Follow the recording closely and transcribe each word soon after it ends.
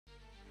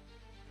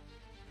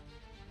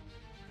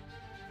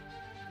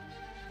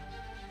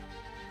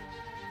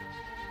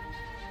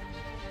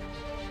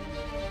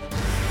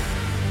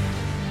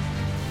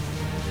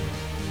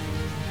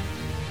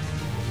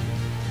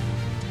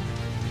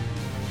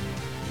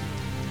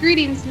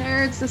Greetings,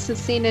 nerds. This is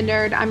Cena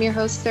Nerd. I'm your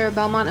host, Sarah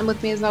Belmont, and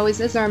with me, as always,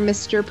 is our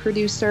Mr.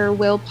 Producer,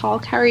 Will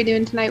Polk. How are you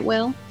doing tonight,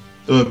 Will?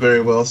 Doing very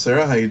well,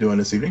 Sarah. How are you doing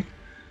this evening?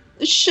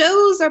 The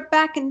shows are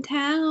back in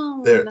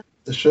town.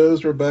 The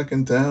shows are back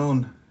in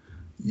town.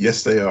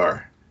 Yes, they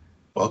are.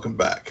 Welcome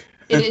back.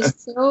 It is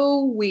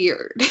so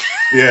weird.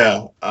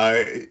 Yeah,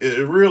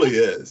 it really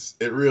is.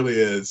 It really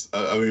is.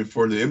 I mean,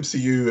 for the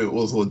MCU, it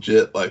was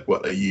legit like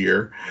a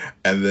year,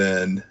 and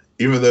then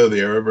even though the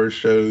Arrowverse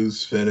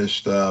shows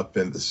finished up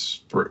in the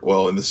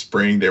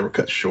spring, they were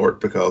cut short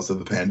because of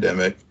the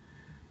pandemic.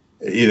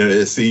 You know,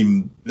 it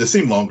seemed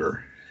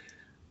longer.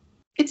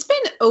 It's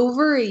been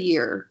over a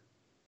year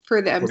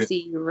for the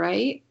MCU,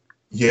 right?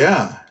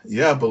 Yeah,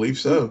 I believe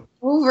so.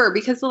 Over,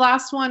 because the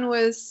last one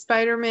was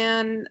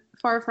Spider-Man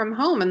Far From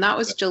Home, and that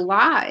was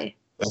July.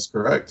 That's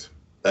correct.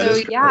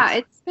 Yeah,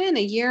 it's been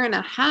a year and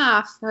a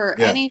half for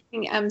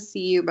anything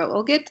MCU, but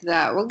we'll get to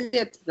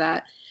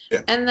that.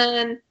 Yeah. And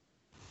then,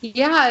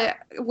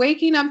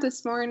 waking up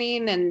this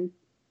morning and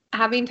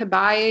having to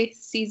buy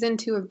season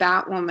 2 of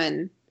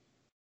Batwoman,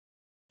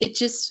 it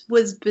just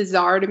was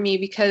bizarre to me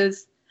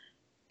because,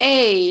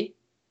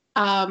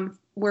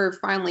 we're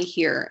finally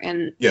here,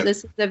 and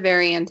this is a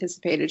very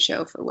anticipated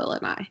show for Will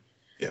and I.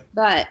 Yeah.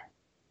 But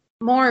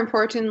more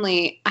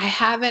importantly, I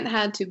haven't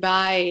had to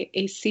buy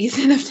a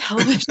season of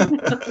television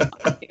in a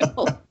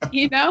while,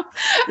 you know?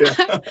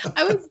 Yeah.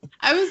 I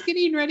was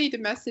getting ready to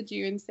message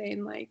you and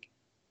saying, like,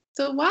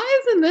 so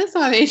why isn't this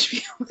on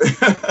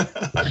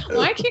HBO?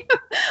 Why can't,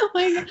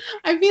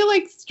 I feel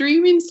like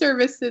streaming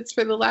services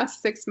for the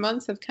last 6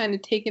 months have kind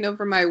of taken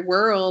over my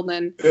world,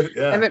 and I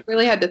haven't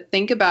really had to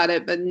think about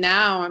it, but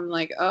now I'm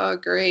like, oh,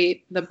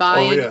 great, the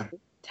buy-in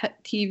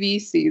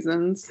TV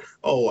seasons.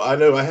 Oh, I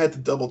know. I had to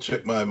double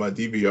check my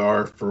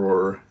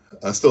DVR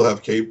I still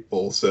have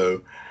cable,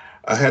 so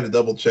I had to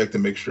double check to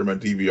make sure my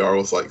DVR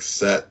was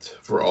set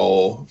for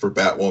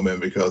Batwoman,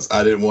 because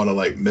I didn't want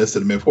to miss it.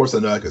 I mean, of course I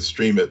know I could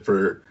stream it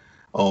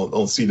on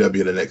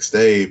CW the next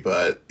day,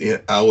 but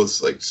I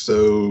was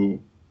so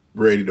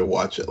ready to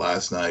watch it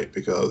last night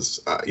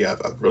because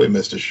I've really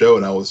missed the show,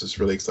 and I was just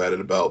really excited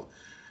about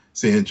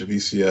seeing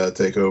Javicia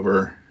take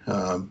over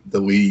the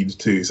lead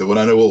too. So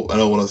I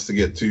don't want us to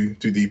get too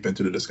deep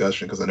into the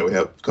discussion, because I know we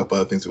have a couple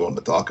other things we want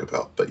to talk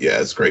about. But yeah,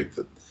 it's great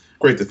that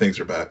things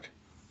are back.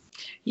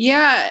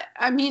 Yeah,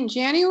 I mean,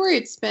 January,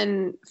 it's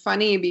been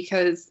funny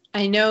because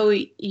I know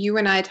you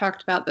and I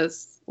talked about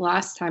this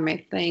last time,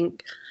 I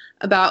think,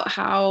 about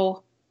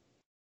how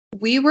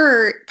we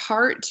were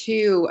part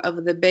 2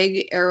 of the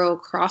big Arrow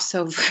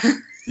crossover.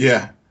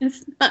 Yeah.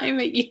 This time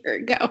a year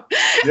ago.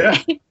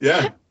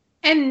 Yeah.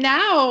 And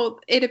now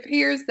it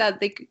appears that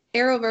the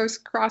Arrowverse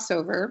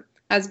crossover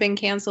has been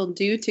canceled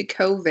due to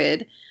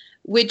COVID,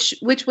 which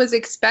was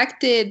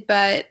expected,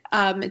 but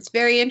it's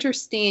very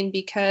interesting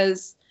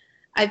because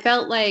I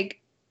felt like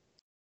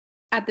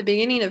at the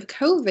beginning of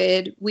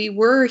COVID, we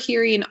were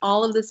hearing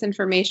all of this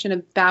information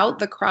about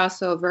the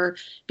crossover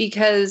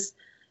because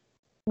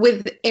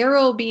with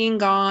Arrow being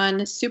gone,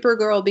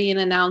 Supergirl being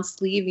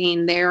announced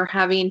leaving, they're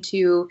having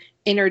to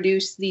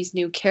introduce these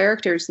new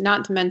characters,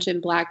 not to mention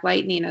Black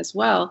Lightning as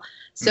well.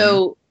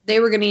 So they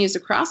were going to use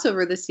a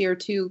crossover this year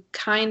to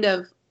kind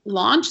of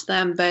launch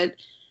them. But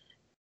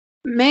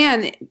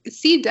man,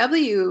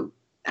 CW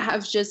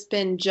have just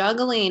been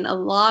juggling a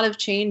lot of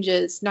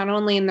changes, not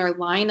only in their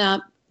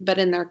lineup, but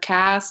in their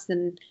cast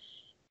and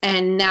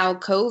now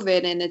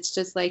COVID. And it's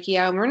just like,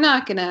 we're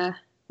not gonna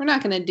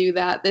do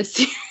that this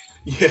year.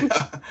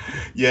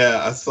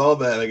 Yeah, I saw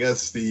that. I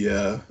guess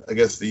the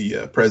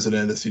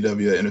president of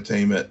CW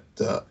Entertainment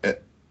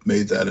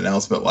made that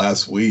announcement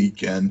last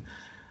week, and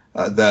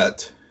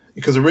that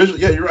because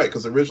originally, you're right.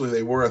 Because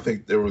originally I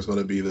think there was going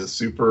to be the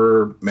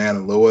Superman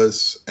and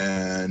Lois,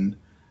 and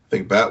I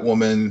think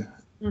Batwoman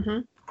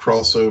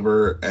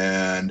crossover,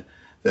 and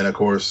then of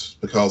course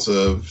because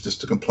of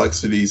just the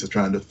complexities of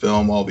trying to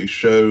film all these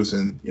shows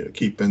and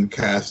keeping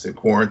cast in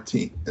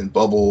quarantine and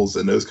bubbles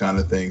and those kind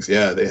of things,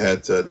 they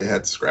had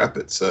to scrap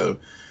it. So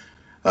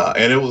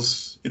and it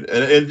was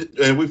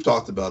and we've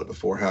talked about it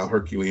before, how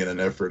Herculean an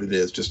effort it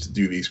is just to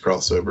do these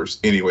crossovers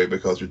anyway,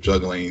 because you're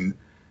juggling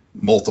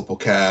multiple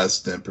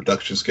cast and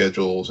production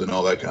schedules and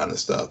all that kind of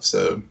stuff.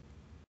 So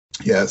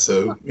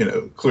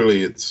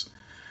clearly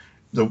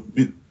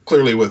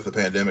with the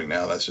pandemic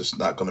now, that's just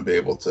not going to be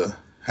able to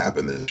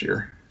happen this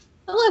year.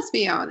 Well, let's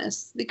be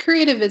honest. The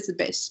creative is a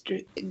bit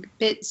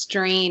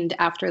strained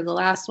after the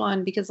last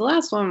one, because the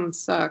last one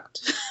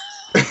sucked.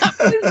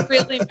 I was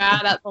really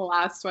mad at the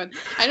last one.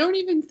 I don't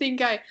even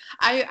think I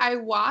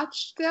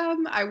watched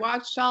them. I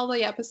watched all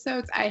the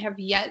episodes. I have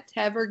yet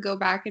to ever go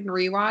back and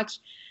rewatch.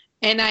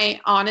 And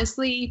I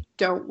honestly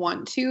don't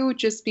want to,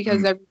 just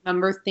because I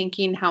remember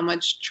thinking how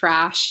much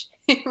trash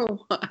it was.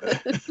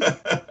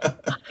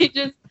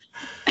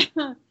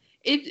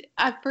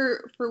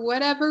 For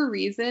whatever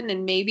reason,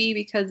 and maybe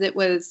because it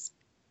was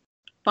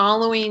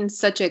following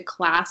such a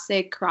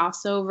classic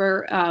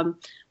crossover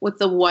with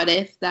the What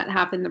If that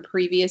happened the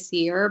previous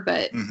year,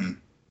 but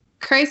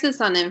Crisis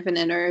on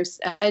Infinite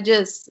Earths, I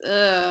just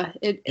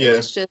it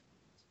was just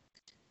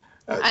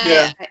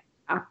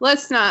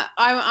let's not.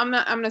 I'm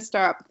not. I'm gonna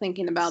start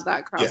thinking about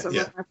that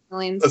crossover. My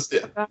feelings.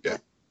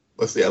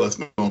 Let's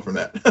move on from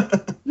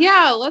that.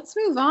 Yeah, let's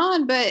move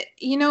on. But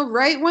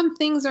right when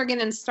things are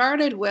getting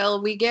started,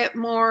 we get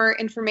more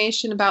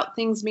information about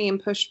things being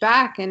pushed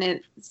back, and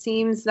it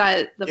seems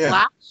that the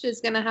Flash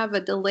is gonna have a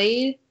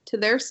delay to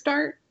their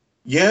start.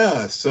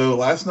 Yeah. So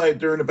last night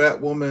during the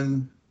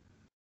Batwoman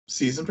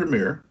season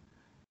premiere,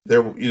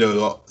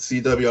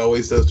 CW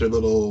always does their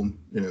little,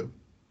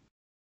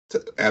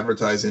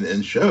 advertising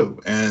and show,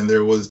 and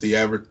there was the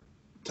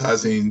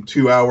advertising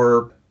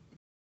 2-hour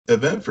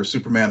event for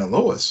Superman and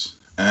Lois.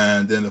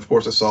 And then, of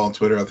course, I saw on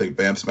Twitter, I think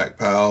Bam Smack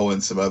Powell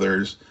and some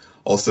others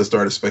also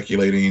started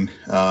speculating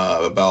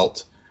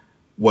about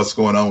what's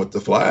going on with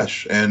the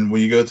Flash. And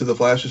when you go to the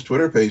Flash's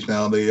Twitter page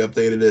now, they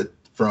updated it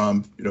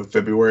from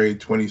February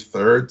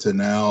 23rd to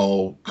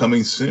now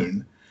coming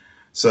soon.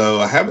 So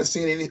I haven't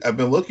seen any. I've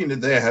been looking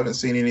today. I haven't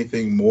seen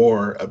anything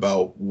more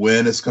about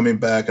when it's coming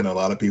back, and a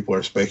lot of people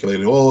are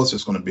speculating, "Oh, it's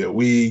just going to be a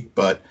week."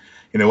 But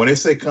when they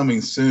say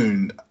coming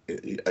soon,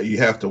 you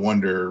have to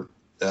wonder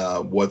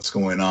what's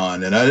going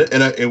on.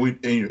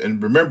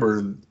 And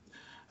remember,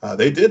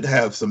 they did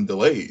have some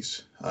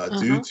delays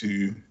due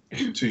to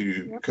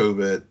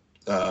COVID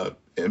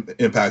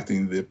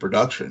impacting the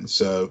production.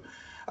 So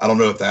I don't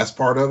know if that's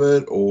part of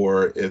it,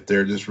 or if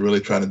they're just really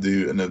trying to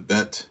do an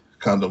event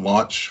kind of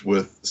launch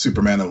with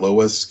Superman and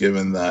Lois,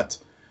 given that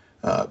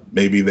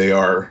maybe they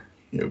are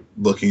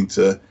looking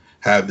to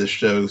have this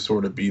show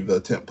sort of be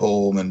the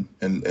tentpole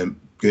and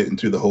get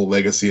into the whole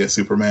legacy of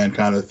Superman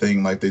kind of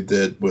thing, like they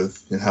did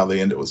with how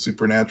they ended with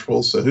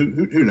Supernatural. So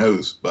who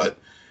knows? But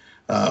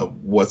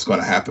what's going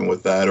to happen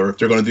with that, or if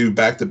they're going to do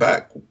back to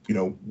back,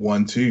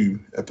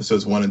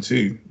 episodes 1 and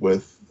 2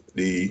 with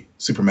the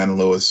Superman and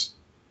Lois.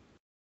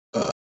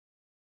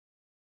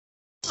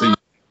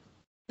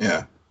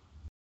 Yeah.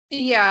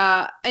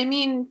 Yeah, I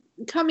mean,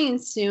 coming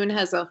soon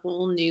has a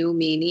whole new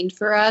meaning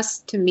for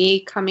us. To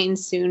me, coming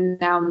soon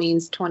now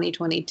means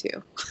 2022.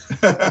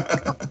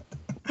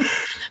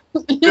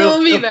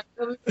 It'll be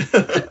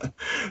that.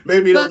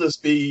 Maybe it'll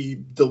just be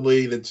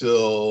delayed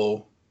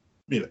until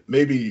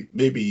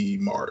maybe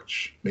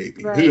March.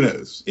 Maybe right. Who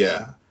knows?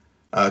 Yeah,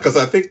 because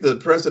I think the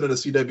president of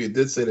CW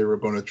did say they were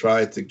going to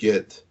try to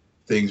get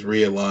things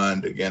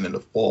realigned again in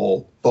the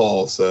fall.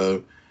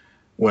 So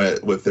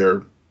with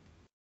their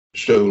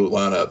show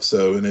lineup.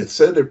 So, and it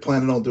said they're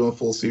planning on doing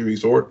full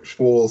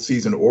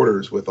season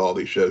orders with all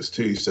these shows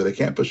too. So they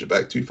can't push it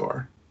back too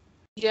far.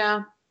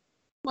 Yeah.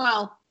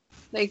 Well,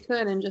 they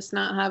could and just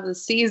not have the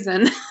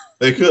season.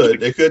 They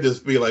could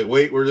just be like,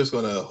 wait, we're just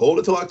going to hold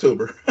it till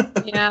October.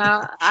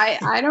 Yeah.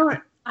 I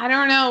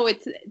don't know.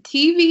 It's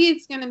TV.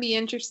 It's going to be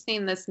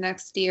interesting this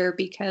next year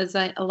because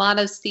a lot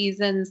of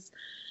seasons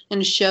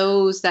and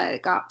shows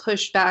that got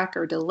pushed back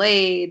or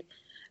delayed,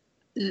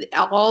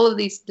 all of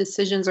these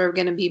decisions are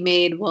going to be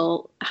made.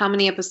 Well, how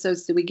many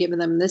episodes do we give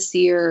them this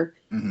year?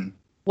 Mm-hmm.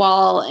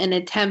 While an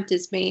attempt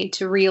is made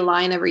to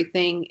realign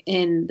everything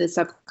in this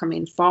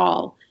upcoming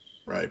fall,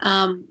 right?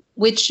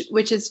 Which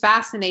is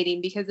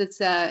fascinating because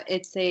it's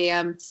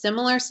a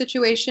similar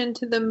situation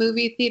to the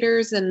movie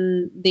theaters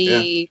and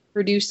the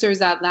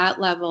producers at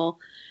that level,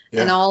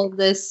 and all of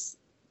this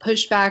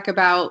pushback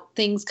about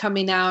things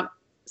coming out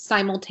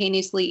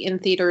simultaneously in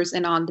theaters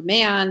and on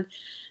demand.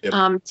 Yep.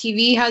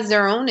 TV has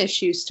their own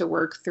issues to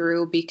work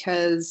through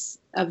because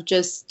of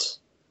just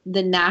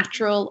the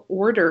natural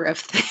order of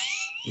things.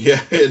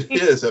 Yeah, it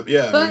is.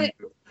 Yeah. But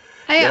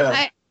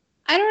I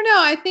don't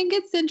know. I think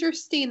it's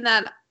interesting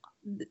that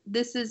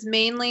this is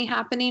mainly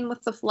happening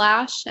with The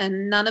Flash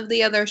and none of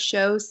the other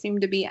shows seem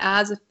to be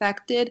as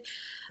affected.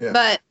 Yeah.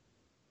 But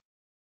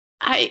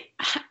I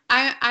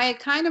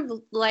kind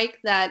of like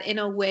that in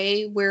a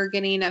way we're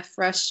getting a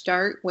fresh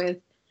start with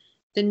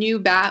the new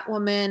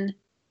Batwoman,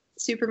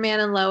 Superman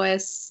and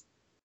Lois,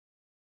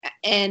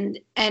 and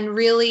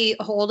really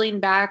holding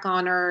back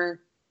on our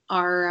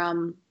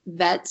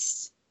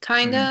vets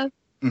kind of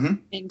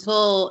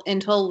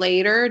until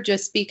later,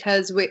 just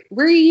because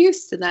we're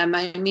used to them.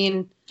 I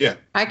mean,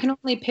 I can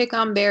only pick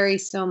on Barry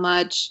so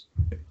much.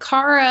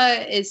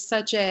 Kara is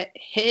such a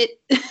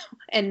hit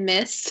and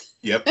miss.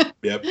 Yep,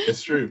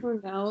 it's true.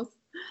 Who knows?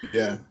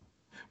 Yeah.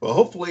 Well,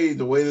 hopefully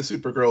the way the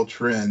Supergirl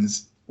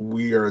trends,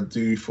 we are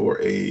due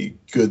for a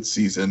good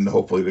season,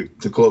 hopefully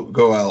to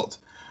go out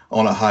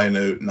on a high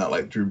note, not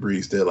like Drew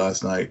Brees did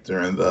last night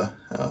during the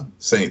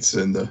Saints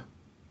and the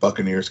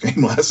Buccaneers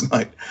game last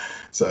night.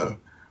 So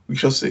we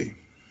shall see.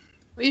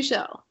 We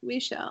shall.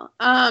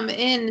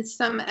 In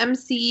some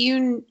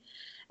MCU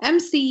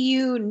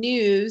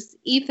news,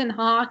 Ethan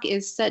Hawke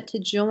is set to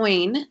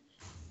join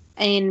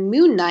in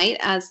Moon Knight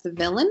as the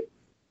villain.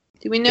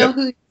 Do we know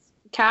who he's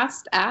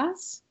cast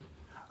as?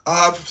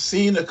 I've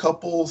seen a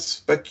couple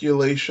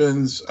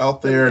speculations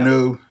out there.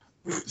 No,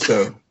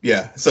 so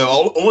yeah.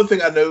 So only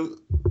thing I know,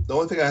 the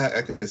only thing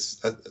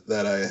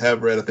that I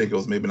have read, I think it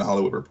was maybe in the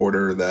Hollywood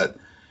Reporter, that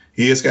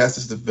he is cast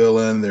as the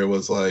villain. There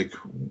was like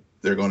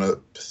they're going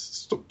to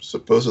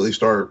supposedly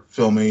start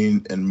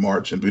filming in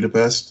March in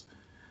Budapest.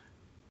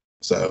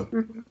 So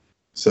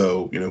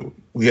So,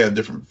 we have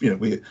different,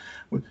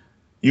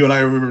 you and I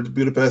remember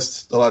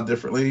Budapest a lot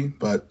differently,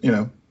 but,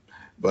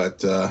 but,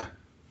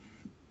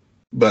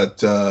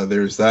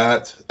 there's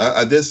that.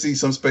 I did see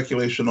some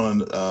speculation on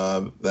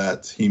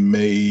that he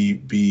may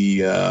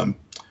be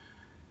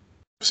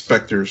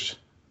Spectre's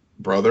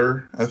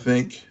brother, I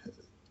think,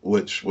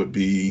 which would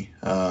be,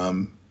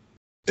 and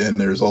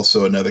there's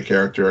also another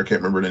character, I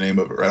can't remember the name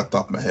of it right off the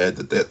top of my head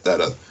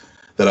that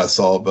I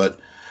saw. But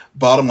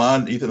bottom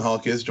line, Ethan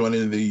Hawke is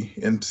joining the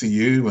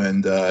MCU,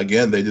 and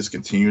again, they just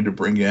continue to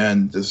bring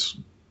in just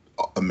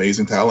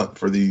amazing talent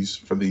for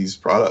these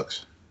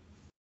products.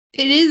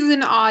 It is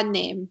an odd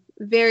name,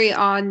 very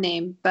odd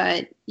name,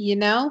 but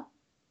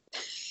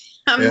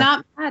I'm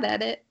not mad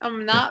at it.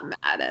 I'm not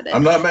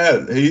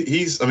mad.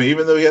 He's,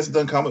 even though he hasn't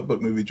done comic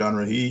book movie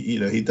genre,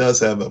 he does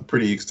have a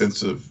pretty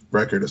extensive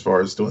record as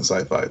far as doing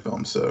sci-fi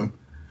films. So.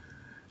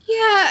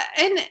 Yeah,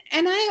 and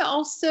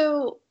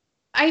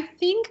I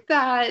think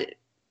that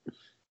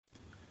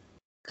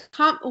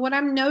what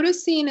I'm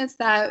noticing is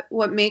that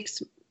what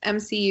makes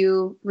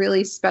MCU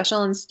really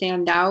special and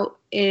stand out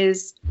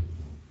is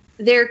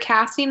their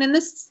casting, and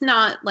this is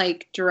not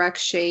like direct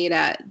shade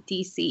at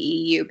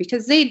DCEU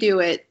because they do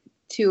it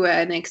to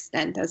an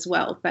extent as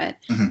well. But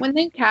when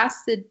they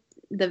casted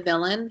the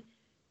villain,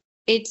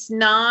 it's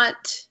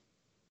not.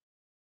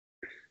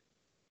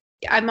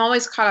 I'm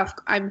always caught off.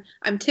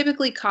 I'm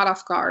typically caught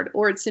off guard,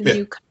 or it's a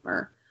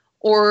newcomer,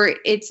 or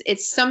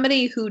it's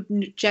somebody who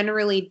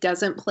generally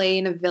doesn't play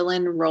in a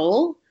villain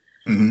role.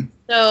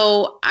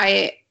 So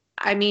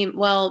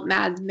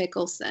Mads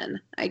Mikkelsen,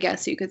 I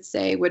guess you could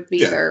say, would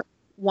be their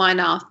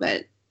one-off,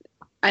 but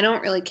I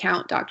don't really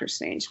count Doctor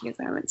Strange because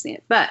I haven't seen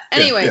it. But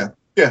anyway.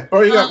 Yeah.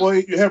 Or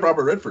you have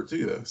Robert Redford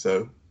too, though.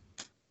 So.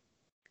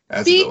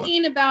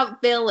 Speaking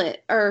about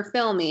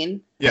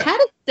filming, I had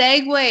a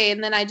segue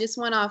and then I just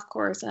went off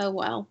course. Oh,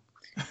 well.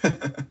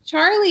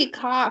 Charlie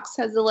Cox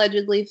has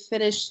allegedly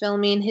finished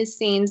filming his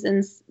scenes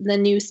in the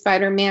new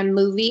Spider-Man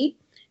movie.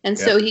 And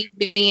so he's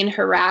being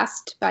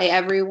harassed by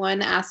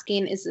everyone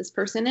asking, is this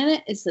person in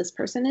it? Is this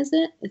person in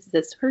it? Is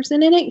this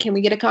person in it? Can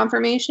we get a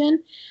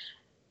confirmation?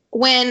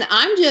 When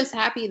I'm just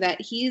happy that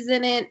he's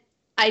in it.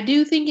 I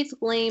do think it's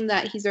lame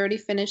that he's already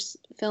finished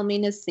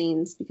filming his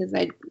scenes because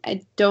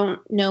I don't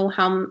know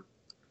how.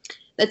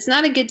 That's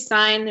not a good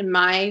sign in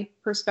my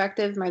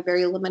perspective, my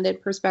very limited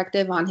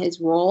perspective on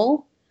his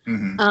role.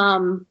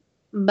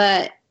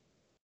 But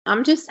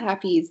I'm just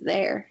happy he's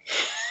there.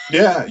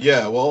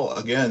 Yeah. Well,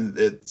 again,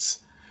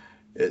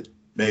 it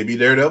may be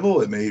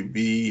Daredevil, it may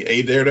be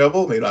a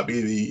Daredevil, it may not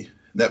be the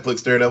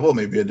Netflix Daredevil, it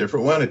may be a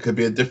different one, it could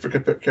be a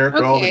different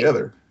character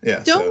altogether.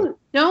 Yeah.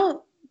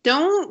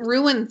 Don't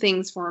ruin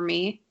things for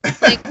me.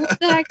 Like, what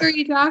the heck are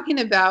you talking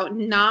about?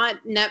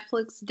 Not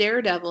Netflix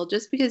Daredevil.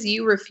 Just because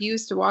you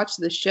refuse to watch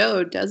the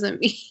show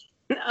doesn't mean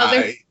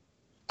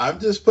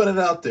I'm just putting it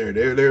out there.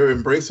 They're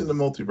embracing the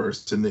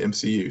multiverse in the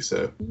MCU.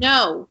 So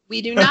no,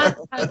 we do not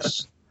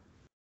touch.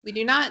 We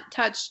do not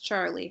touch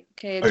Charlie.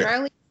 Okay,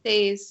 Charlie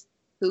stays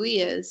who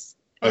he is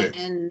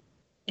and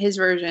his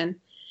version.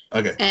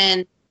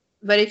 Okay.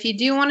 But if you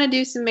do want to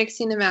do some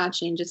mixing and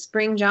matching, just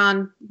bring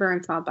John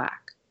Bernthal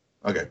back.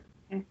 Okay.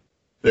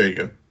 There you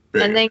go.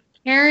 Then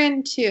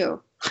Karen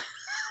too.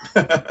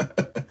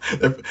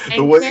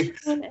 the way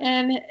Karen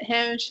and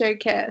him should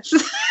kiss.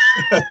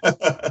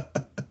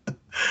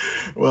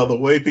 Well, the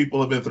way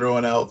people have been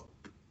throwing out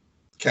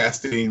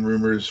casting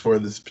rumors for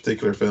this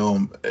particular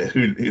film,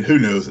 who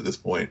knows at this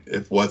point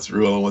if what's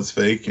real and what's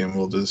fake, and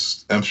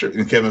I'm sure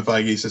Kevin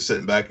Feige's just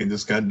sitting back and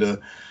just kind of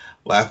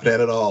laughing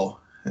at it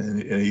all,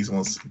 and he's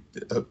wants,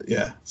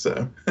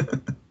 so.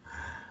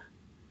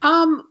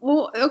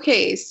 Well,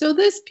 okay, so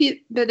this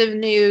bit of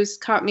news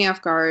caught me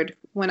off guard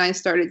when I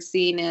started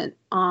seeing it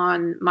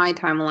on my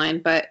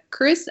timeline, but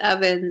Chris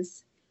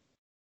Evans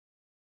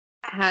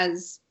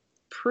has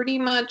pretty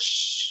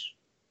much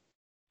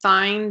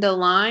signed a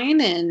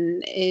line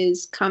and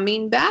is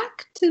coming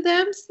back to the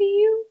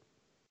MCU.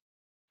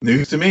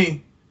 News to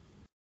me.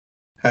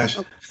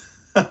 Okay.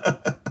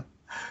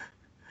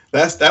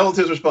 That was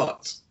his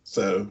response,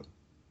 so.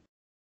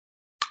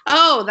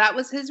 Oh, that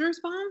was his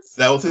response?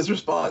 That was his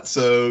response.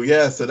 So,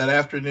 so that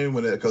afternoon,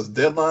 because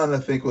Deadline, I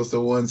think, was the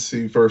ones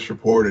who first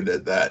reported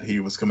it, that he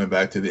was coming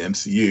back to the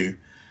MCU.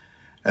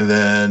 And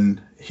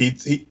then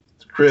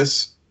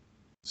Chris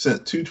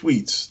sent 2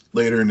 tweets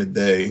later in the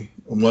day.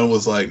 One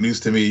was like news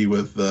to me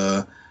with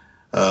the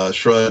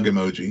shrug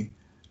emoji.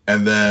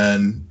 And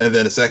then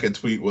the second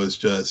tweet was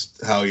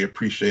just how he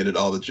appreciated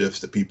all the GIFs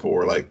that people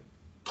were like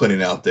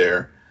putting out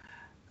there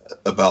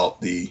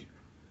about the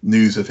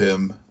news of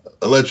him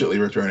allegedly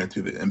returning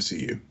to the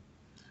MCU.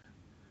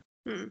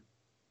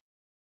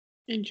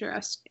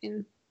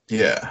 Interesting.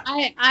 Yeah.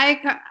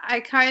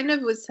 I kind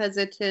of was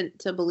hesitant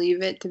to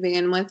believe it to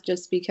begin with,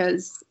 just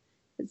because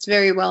it's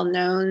very well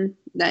known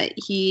that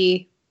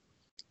he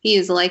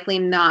is likely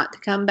not to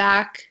come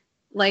back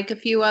like a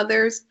few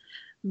others.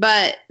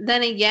 But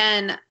then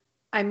again,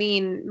 I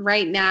mean,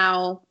 right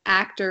now,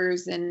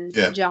 actors and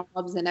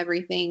jobs and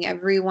everything,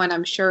 everyone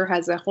I'm sure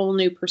has a whole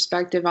new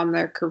perspective on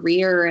their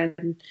career,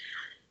 and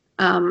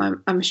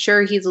I'm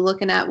sure he's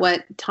looking at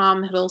what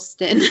Tom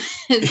Hiddleston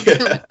is Yeah.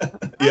 doing.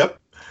 Yep.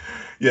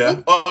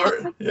 Yeah.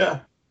 Or, yeah.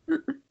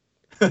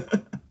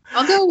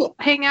 I'll go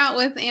hang out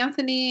with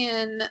Anthony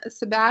and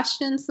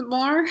Sebastian some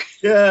more.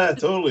 Yeah,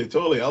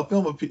 totally. I'll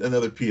film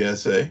another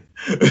PSA.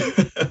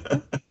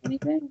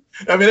 Anything.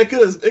 I mean, it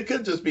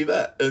could just be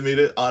that. I mean,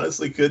 it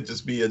honestly could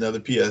just be another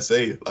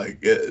PSA,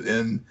 like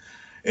in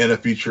a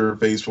future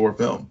Phase 4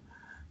 film.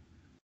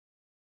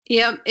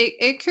 Yep,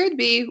 it could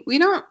be. We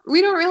don't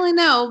really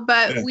know,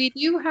 but Yeah. we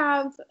do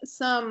have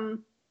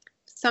some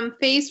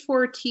Phase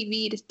 4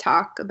 TV to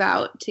talk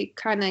about to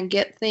kind of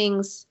kick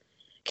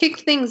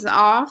things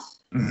off.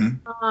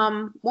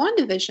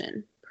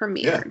 WandaVision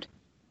premiered.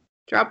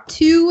 Dropped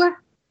 2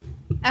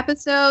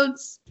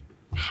 episodes,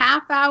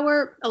 half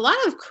hour, a lot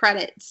of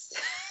credits.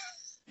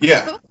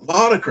 Yeah, a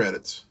lot of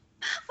credits.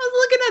 I was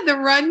looking at the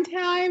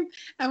runtime,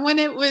 and when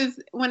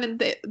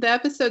the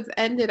episodes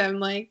ended, I'm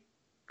like,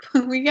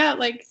 we got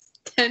like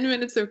 10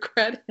 minutes of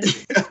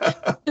credits.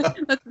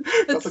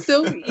 That's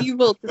so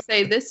evil to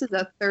say this is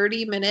a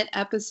 30-minute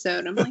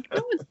episode. I'm like,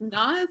 no, it's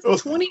not.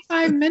 It's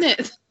 25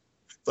 minutes.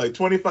 It's like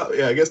 25.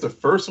 Yeah, I guess the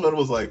first one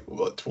was like,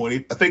 what,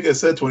 20? I think it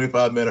said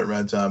 25-minute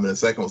runtime, and the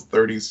second was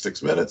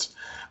 36 minutes.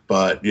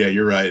 But yeah,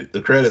 you're right.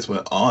 The credits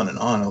went on and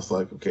on. I was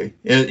like, okay.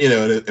 And,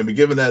 and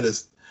given that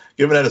as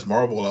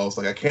Marvel, I was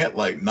like, I can't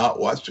like not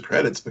watch the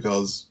credits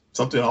because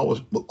something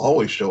will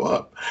always show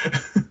up.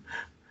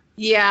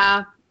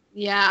 Yeah.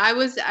 I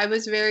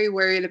was very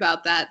worried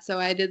about that, so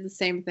I did the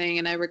same thing,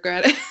 and I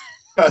regret it.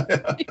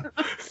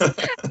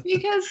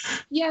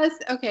 Because yes,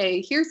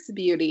 okay, here's the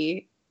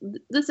beauty.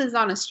 This is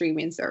on a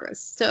streaming service,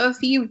 so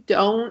if you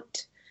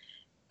don't,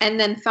 and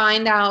then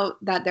find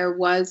out that there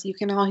was, you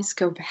can always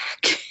go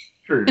back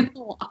and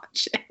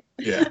watch it.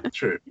 Yeah,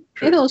 true.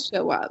 It'll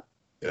show up.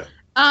 Yeah.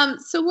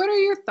 So what are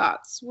your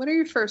thoughts? What are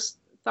your first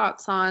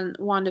thoughts on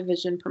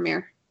WandaVision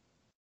premiere?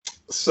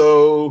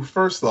 So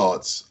first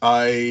thoughts,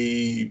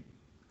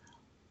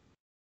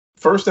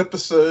 first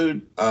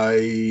episode,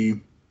 I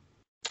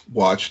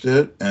watched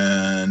it,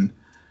 and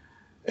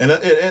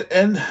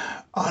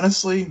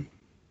honestly,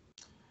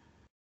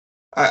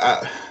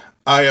 I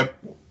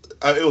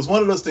it was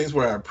one of those things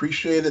where I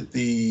appreciated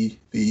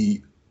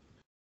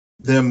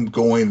them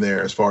going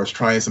there as far as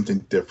trying something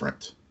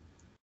different,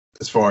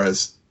 as far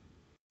as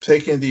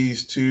taking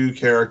these 2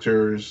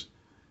 characters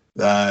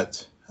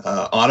that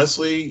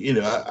honestly,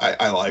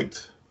 I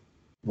liked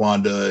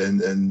Wanda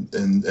and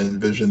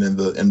Vision in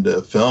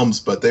the films,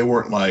 but they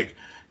weren't like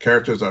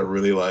characters I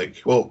really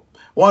like. Well,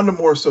 Wanda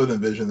more so than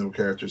Vision. They were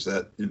characters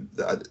that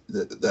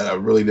I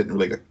really didn't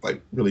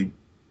really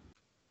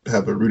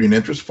have a rooting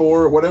interest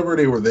for. Whatever,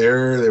 they were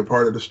there, they were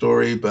part of the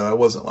story, but I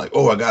wasn't like,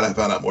 oh, I gotta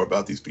find out more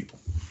about these people.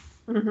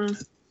 Mm-hmm.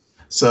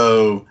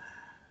 So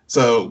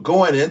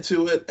going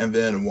into it and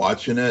then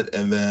watching it,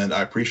 and then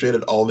I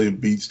appreciated all the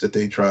beats that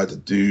they tried to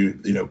do,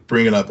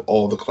 bringing up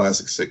all the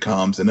classic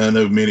sitcoms. And I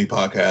know many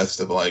podcasts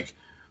have like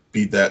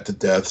beat that to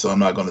death, so I'm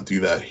not going to do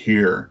that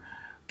here.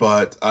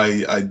 But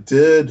I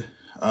did.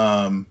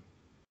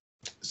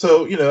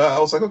 So, I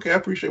was like, okay, I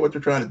appreciate what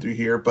you're trying to do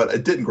here, but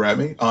it didn't grab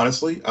me,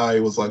 honestly. I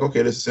was like,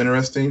 okay, this is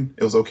interesting.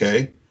 It was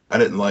okay. I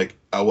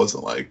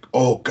wasn't like,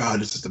 oh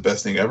God, this is the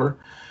best thing ever.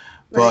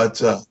 Right.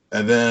 But,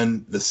 and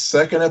then the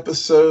second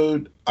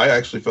episode, I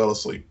actually fell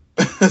asleep.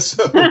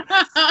 So, I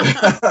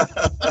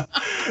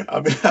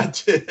mean,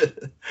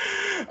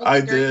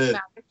 I did.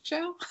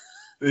 Show?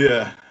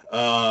 Yeah.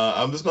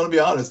 I'm just going to be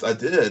honest. I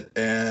did.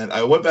 And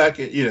I went back,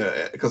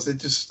 because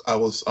I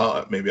was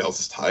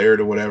just tired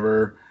or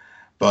whatever.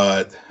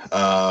 But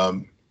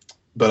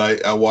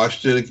I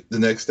watched it the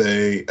next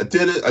day. I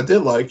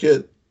did like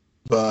it,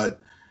 but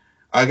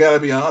I gotta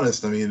be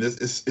honest. I mean,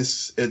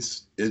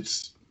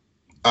 it's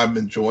I'm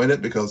enjoying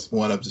it because,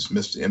 one, I've just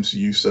missed the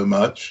MCU so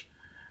much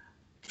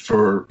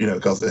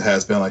because it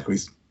has been, like we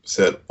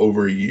said,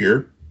 over a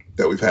year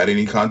that we've had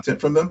any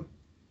content from them.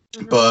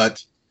 Mm-hmm.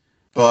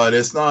 But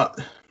it's not.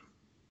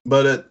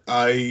 But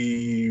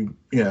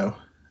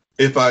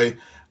if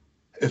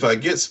I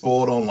get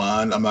spoiled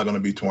online, I'm not going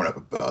to be torn up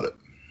about it.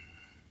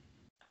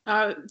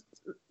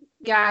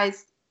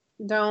 Guys,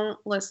 don't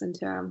listen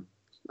to him,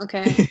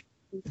 okay?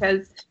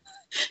 Because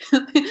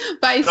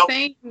by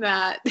saying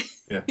that,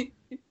 yeah.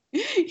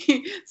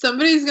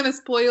 Somebody's going to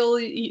spoil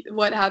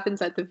what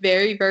happens at the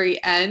very,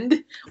 very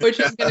end,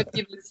 which is going to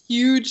be this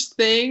huge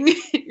thing.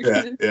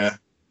 Yeah.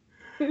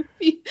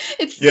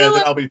 It's still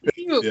then I'll be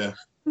you. Yeah.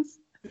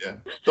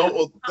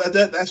 Don't.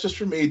 That's just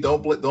for me.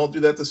 Don't do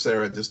that to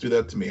Sarah. Just do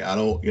that to me. I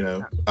don't.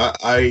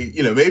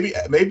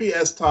 Maybe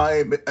as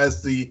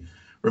the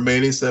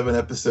remaining 7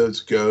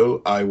 episodes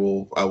go, I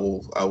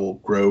will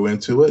grow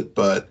into it.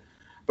 But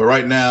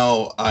right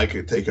now, I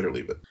could take it or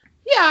leave it.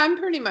 Yeah, I'm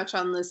pretty much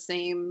on the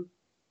same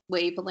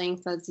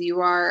wavelength as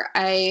you are.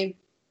 I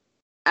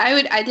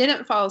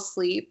didn't fall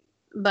asleep,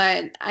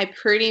 but I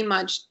pretty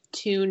much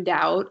tuned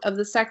out of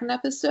the second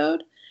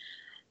episode.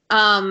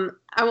 I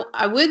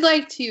would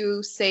like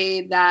to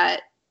say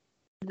that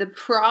the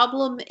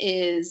problem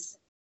is,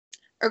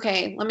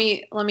 okay, let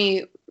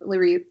me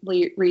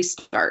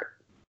restart.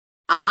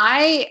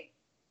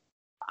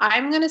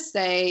 I'm going to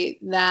say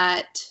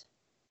that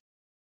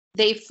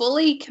they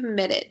fully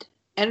committed,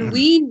 and Mhm.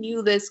 we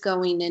knew this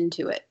going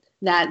into it,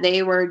 that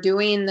they were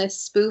doing this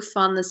spoof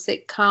on the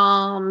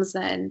sitcoms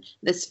and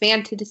this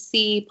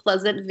fantasy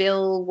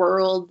Pleasantville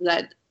world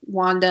that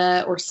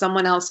Wanda or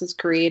someone else has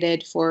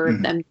created for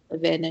Mhm. them to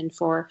live in, and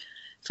for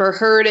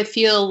her to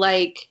feel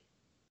like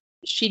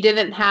she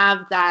didn't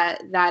have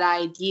that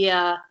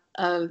idea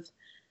of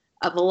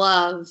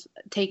love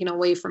taken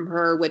away from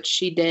her, which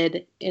she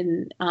did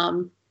in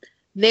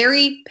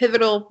very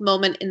pivotal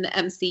moment in the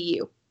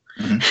MCU.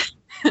 Mhm.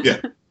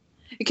 Yeah,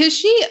 Because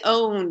she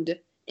owned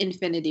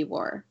Infinity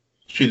War.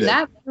 she did.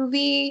 That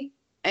movie,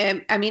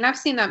 I mean, I've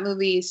seen that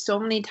movie so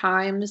many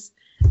times,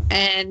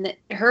 and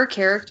her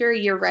character,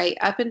 you're right,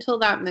 up until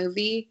that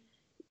movie,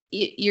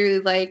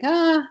 you're like,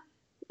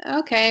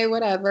 okay,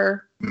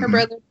 whatever. Her Mhm.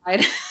 brother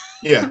died.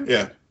 Yeah,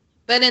 yeah.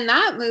 But in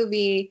that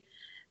movie,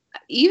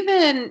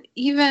 even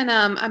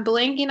I'm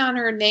blanking on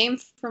her name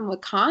from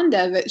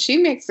Wakanda, but she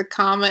makes a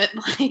comment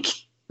like,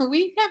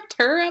 "We kept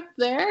her up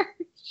there.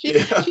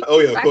 Yeah. She Oh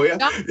can yeah. wreck Oh yeah.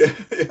 shop. Yeah.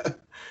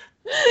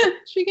 Yeah.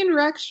 She can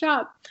wreck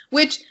shop."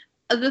 Which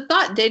the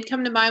thought did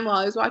come to mind while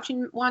I was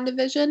watching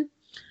WandaVision.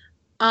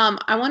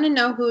 I want to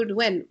know who would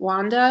win,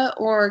 Wanda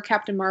or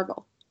Captain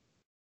Marvel,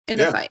 in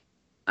a Yeah. fight.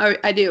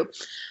 I do.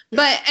 Yeah.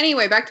 But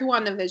anyway, back to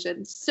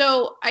WandaVision.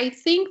 So I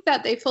think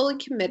that they fully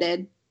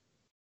committed,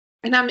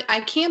 and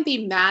I can't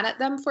be mad at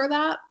them for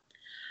that.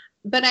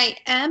 But I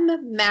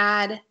am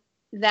mad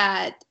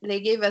that they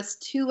gave us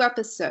 2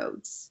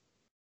 episodes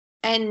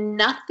and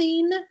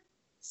nothing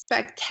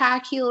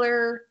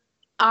spectacular.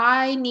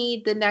 I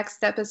need the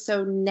next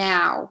episode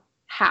now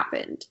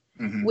happened,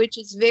 Mhm. which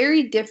is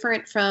very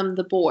different from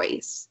The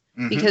Boys.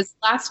 Mhm. Because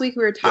last week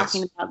we were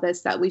talking Yes. about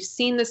this, that we've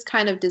seen this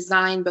kind of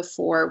design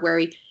before where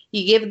you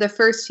give the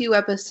first 2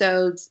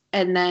 episodes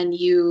and then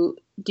you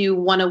do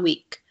one a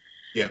week.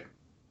 Yeah.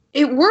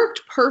 It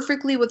worked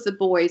perfectly with The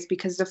Boys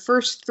because the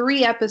first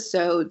 3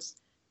 episodes,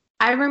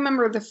 I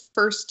remember the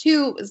first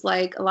 2 was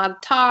like a lot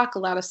of talk, a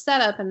lot of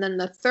setup, and then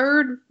the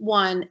third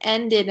one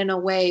ended in a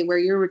way where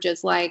you were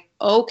just like,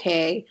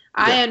 okay,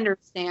 Yeah. I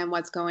understand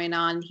what's going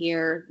on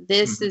here.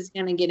 This Mhm. is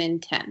going to get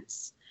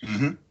intense.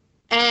 Mhm.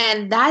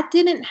 And that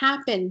didn't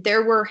happen.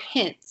 There were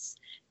hints.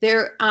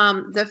 The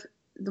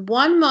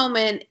one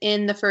moment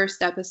in the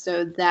first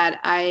episode that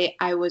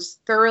I was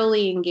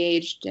thoroughly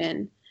engaged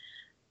in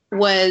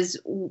was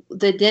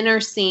the dinner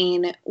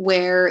scene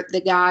where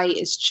the guy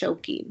is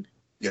choking.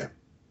 Yeah.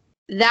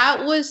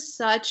 That was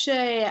such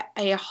a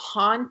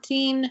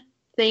haunting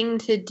thing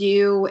to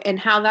do, and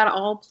how that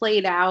all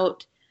played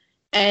out,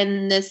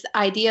 and this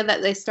idea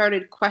that they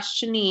started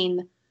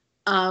questioning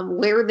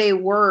where they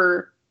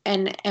were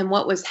and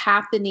what was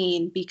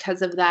happening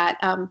because of that.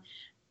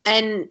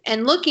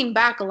 And looking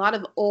back, a lot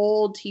of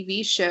old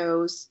TV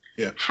shows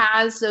Yeah.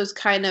 has those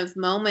kind of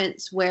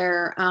moments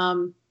where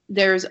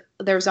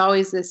there's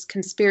always this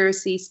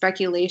conspiracy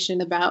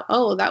speculation about,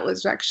 oh, that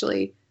was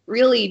actually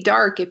really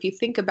dark if you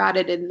think about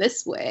it in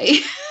this way.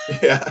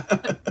 Yeah.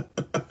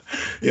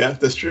 Yeah.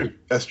 That's true.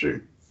 That's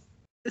true.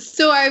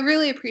 So I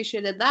really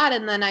appreciated that,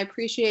 and then I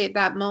appreciate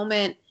that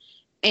moment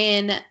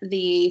in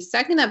the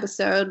second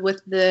episode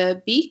with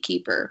the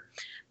beekeeper,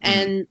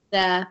 Mhm.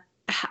 and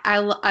I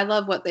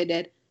love what they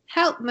did.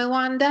 Help me,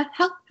 Wanda!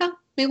 Help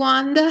me,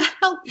 Wanda!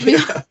 Help me!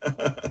 Yeah.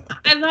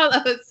 I thought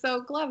that was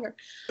so clever.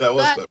 That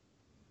was But clever.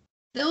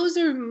 those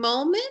are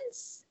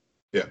moments,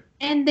 Yeah.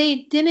 and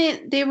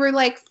they were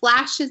like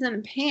flashes in a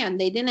pan.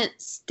 They didn't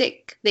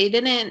stick. They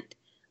didn't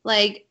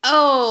like,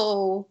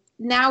 oh,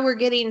 now we're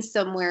getting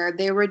somewhere.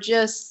 They were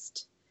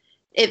just,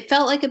 it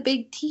felt like a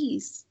big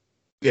tease.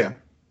 Yeah.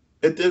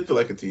 It did feel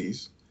like a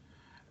tease,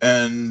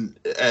 and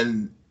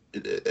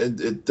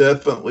it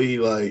definitely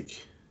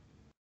like.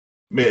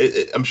 I mean,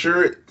 I'm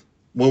sure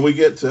when we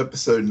get to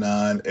episode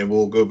 9, and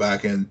we'll go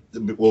back and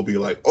we'll be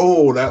like,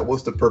 oh, that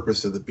was the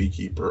purpose of the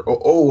beekeeper.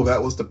 Oh,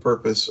 that was the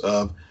purpose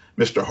of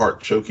Mr.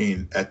 Hart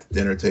choking at the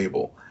dinner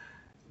table.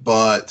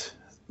 But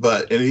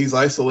in these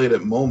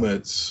isolated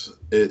moments,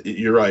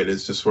 you're right.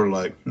 It's just sort of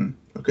like,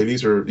 okay,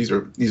 these are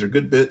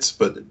good bits,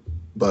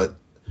 but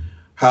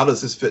how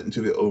does this fit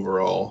into the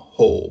overall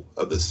whole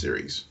of this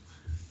series?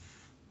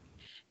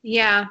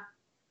 Yeah.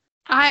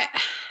 I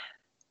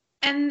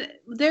And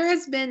there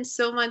has been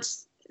so much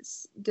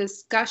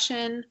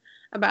discussion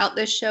about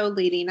this show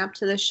leading up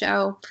to the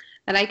show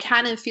that I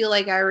kind of feel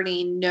like I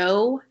already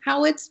know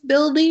how it's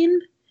building.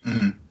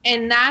 Mm-hmm.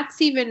 And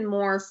that's even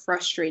more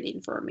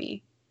frustrating for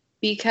me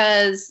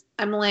because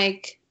I'm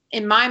like,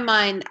 in my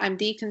mind, I'm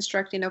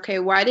deconstructing, okay,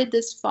 why did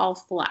this fall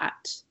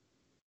flat?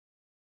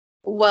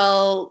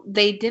 Well,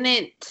 they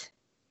didn't.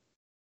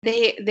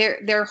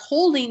 They're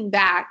holding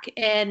back,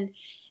 and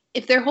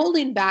if they're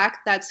holding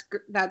back,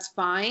 that's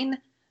fine.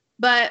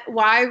 But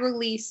why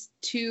release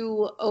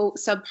 2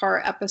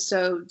 subpar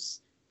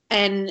episodes,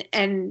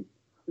 and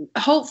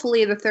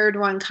hopefully the third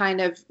one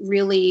kind of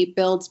really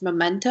builds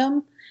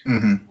momentum.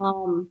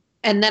 Mm-hmm.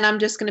 and then I'm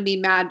just going to be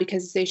mad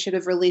because they should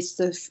have released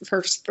the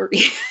first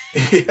 3.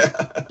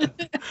 Yeah,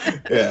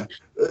 yeah,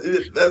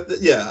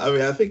 yeah. I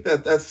mean, I think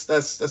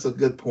that's a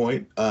good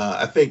point.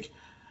 I think,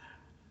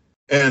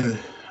 and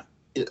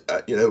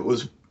it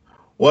was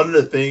one of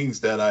the things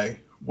that I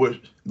was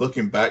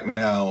looking back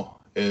now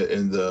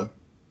in the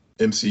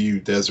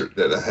MCU desert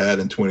that I had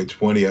in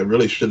 2020. I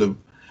really should have,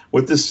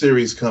 with this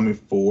series coming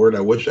forward,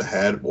 I wish I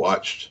had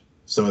watched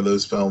some of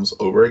those films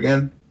over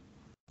again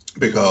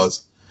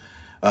because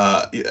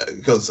I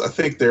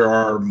think there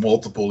are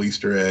multiple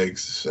Easter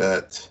eggs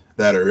that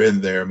are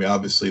in there. I mean,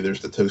 obviously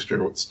there's the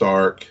toaster with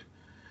Stark.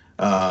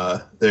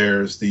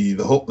 There's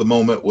the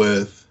moment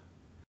with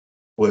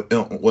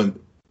when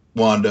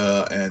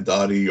Wanda and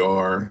Dottie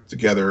are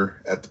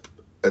together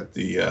at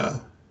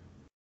the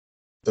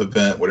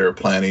event where they were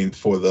planning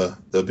for the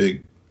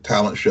big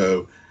talent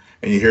show,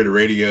 and you hear the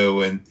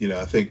radio, and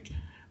I think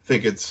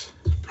it's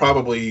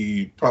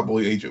probably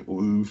Agent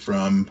Wu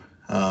from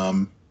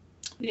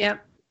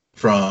Yep.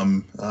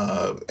 from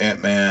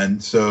Ant-Man.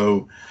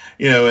 So,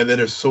 and then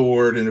there's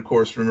Sword, and of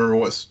course, remember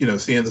what's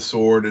seeing the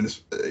Sword and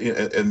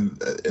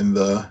in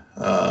the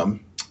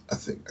I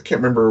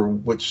can't remember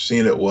which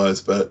scene it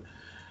was, but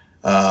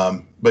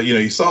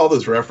you saw all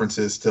those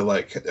references to,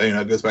 like,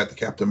 it goes back to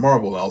Captain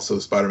Marvel and also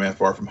Spider-Man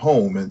Far From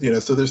Home,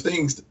 and so there's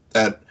things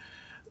that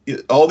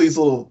all these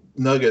little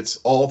nuggets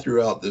all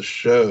throughout this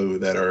show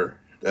that are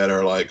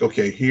like,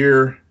 okay,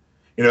 here.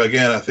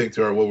 Again, I think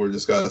to what we were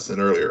discussing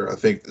earlier, I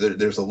think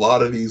there's a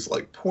lot of these,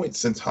 like,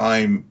 points in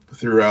time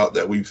throughout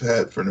that we've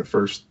had from the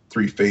first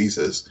 3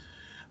 phases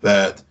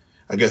that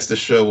I guess this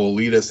show will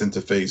lead us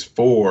into phase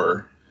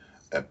 4,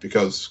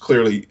 because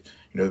clearly,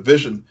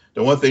 Vision,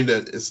 the one thing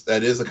that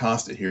is a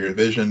constant here,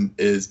 Vision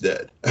is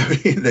dead. I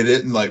mean, they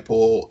didn't, like,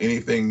 pull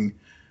anything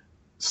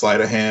sleight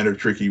of hand or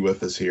tricky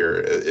with us here.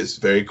 It's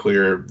very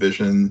clear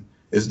Vision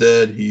is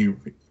dead.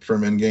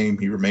 From Endgame,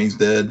 he remains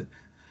dead.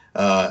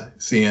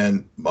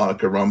 Seeing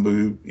Monica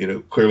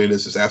Rambeau, clearly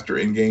this is after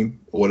Endgame,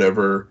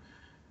 whatever.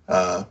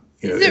 Is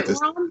it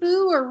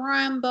Rambeau or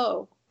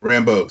Rambo?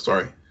 Rambeau,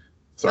 sorry.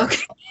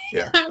 Okay.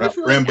 Yeah, Rambeau.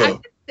 I've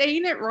been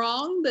saying it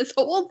wrong this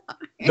whole time.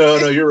 No,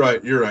 you're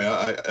right.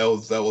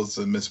 That was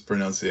a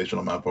mispronunciation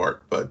on my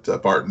part, but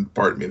pardon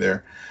me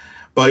there.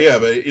 But yeah,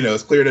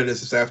 it's clear that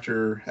this is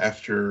after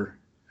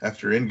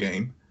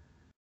Endgame,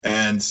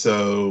 and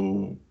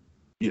so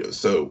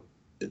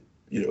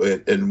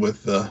and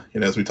with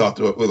as we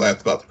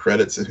laughed about the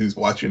credits and who's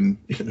watching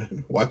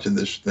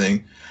this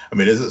thing. I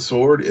mean, is it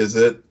Sword? Is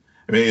it?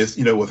 I mean, is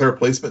with her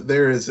placement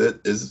there, is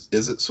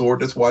it Sword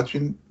that's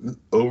watching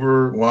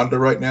over Wanda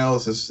right now?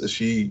 Is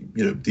she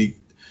building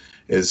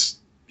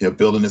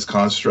this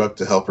construct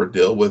to help her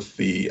deal with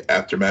the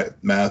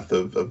aftermath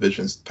of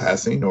Vision's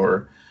passing,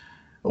 or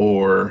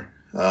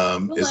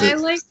is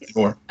it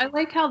more? I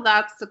like how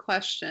that's the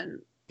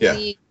question.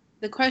 Yeah.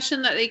 The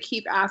question that they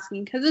keep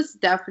asking, because it's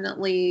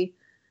definitely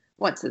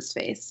what's his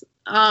face.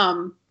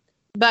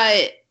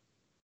 But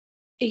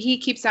he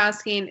keeps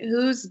asking,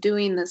 who's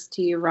doing this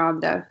to you,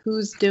 Rhonda?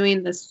 Who's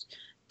doing this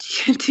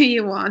to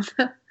you,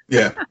 Wanda?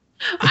 Yeah.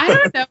 I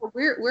don't know.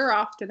 We're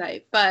off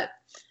tonight, but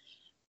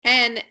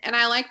and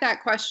I like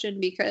that question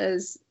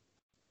because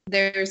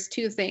there's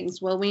 2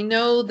 things. Well, we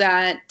know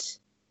that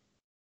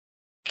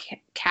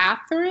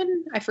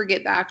Catherine, I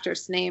forget the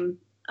actress name.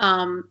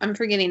 I'm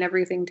forgetting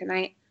everything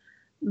tonight.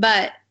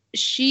 But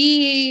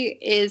she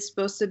is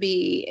supposed to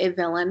be a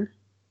villain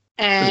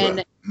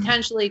and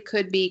potentially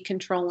could be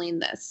controlling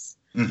this.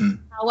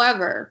 Mm-hmm.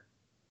 However,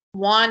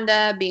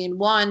 Wanda being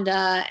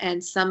Wanda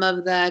and some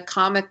of the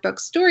comic book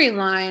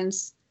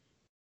storylines,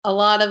 a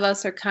lot of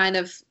us are kind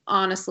of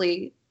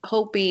honestly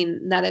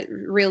hoping that it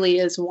really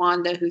is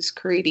Wanda who's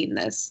creating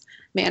this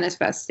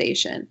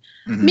manifestation.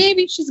 Mm-hmm.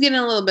 Maybe she's getting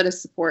a little bit of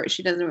support.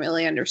 She doesn't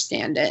really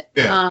understand it.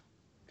 Yeah.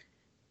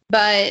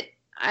 But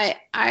I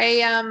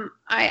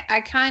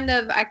kind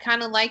of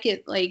like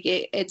it. Like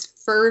it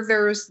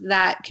furthers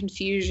that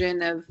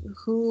confusion of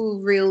who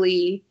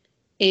really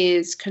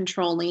is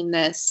controlling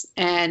this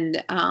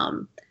and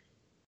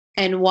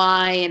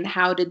why and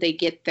how did they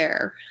get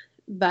there.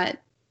 But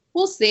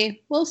we'll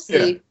see.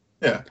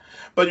 Yeah.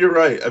 But you're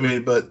right. I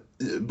mean, but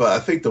I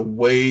think the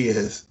way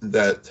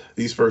that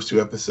these first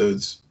 2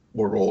 episodes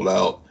were rolled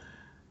out,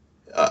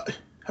 I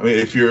mean,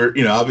 if you're,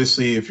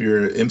 obviously if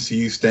you're an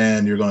MCU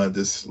stan, you're going to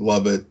just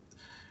love it.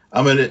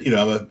 I'm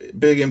a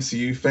big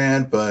MCU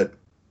fan, but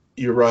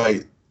you're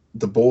right.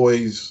 The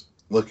boys,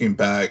 looking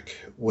back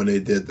when they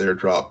did their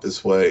drop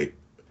this way,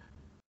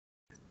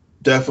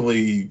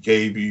 definitely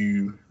gave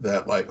you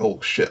that, like, oh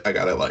shit, I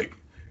gotta, like,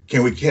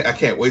 I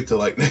can't wait till,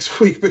 like, next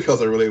week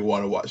because I really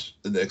want to watch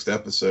the next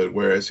episode.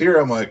 Whereas here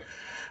I'm like,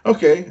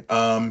 okay,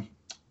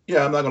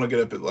 yeah, I'm not gonna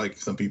get up at, like,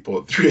 some people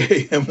at 3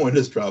 a.m. when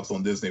this drops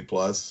on Disney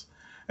Plus.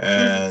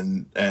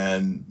 And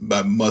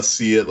I must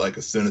see it, like,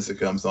 as soon as it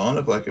comes on.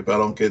 If I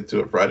don't get to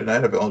it Friday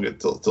night, if I don't get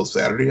till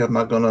Saturday, I'm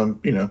not gonna,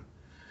 I'm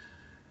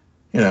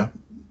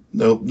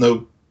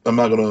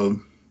not gonna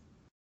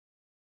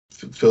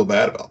feel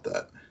bad about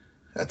that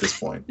at this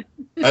point.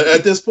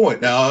 At this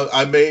point. Now,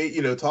 I may,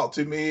 talk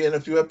to me in a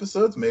few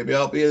episodes. Maybe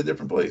I'll be in a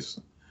different place.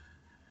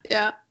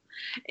 Yeah.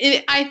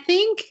 I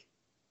think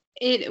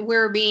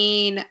we're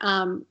being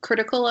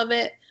critical of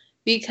it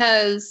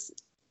because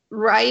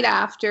right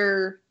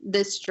after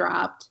this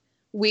dropped,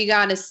 we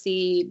got to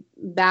see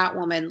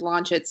Batwoman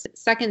launch its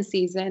second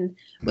season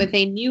with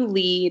a new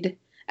lead,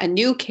 a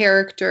new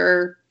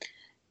character.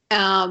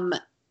 And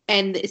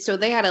so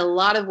they had a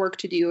lot of work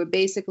to do,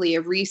 basically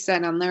a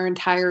reset on their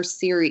entire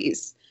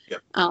series.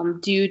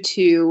 Yep. Due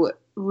to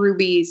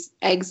Ruby's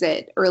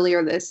exit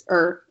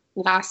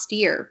last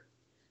year,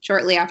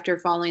 shortly after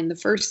following the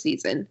first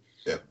season.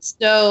 Yep.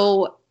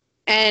 So,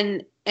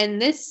 and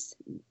this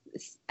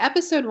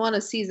episode 1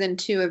 of season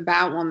 2 of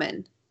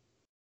Batwoman,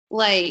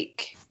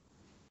 like,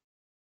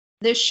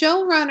 the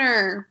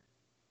showrunner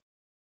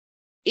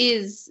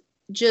is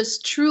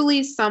just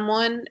truly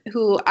someone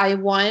who I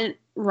want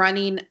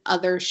running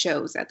other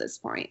shows at this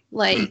point.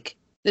 Like,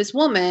 this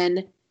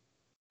woman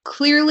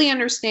clearly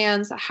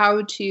understands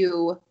how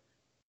to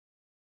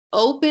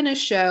open a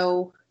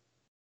show,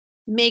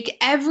 make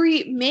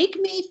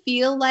me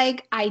feel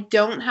like I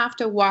don't have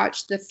to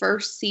watch the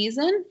first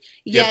season,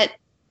 yet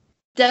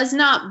does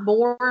not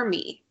bore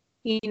me,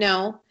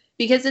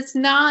 because it's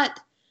not,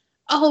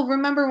 oh,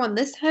 remember when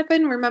this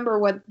happened? Remember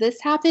what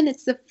this happened?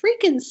 It's the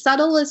freaking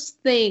subtlest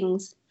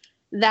things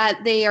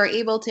that they are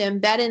able to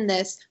embed in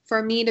this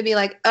for me to be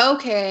like,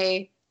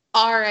 okay,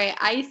 all right,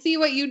 I see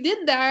what you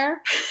did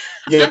there.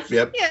 Yep.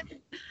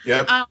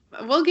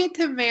 We'll get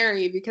to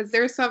Mary because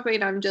there's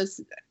something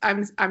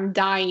I'm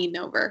dying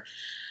over.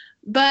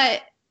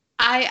 But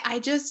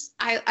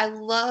I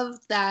love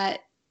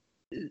that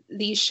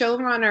the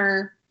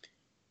showrunner,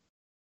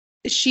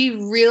 she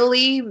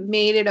really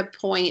made it a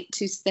point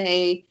to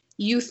say,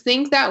 you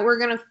think that we're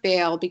going to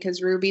fail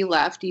because Ruby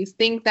left. You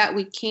think that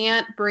we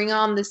can't bring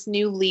on this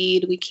new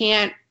lead. We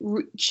can't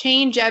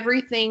change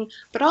everything,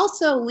 but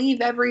also leave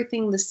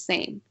everything the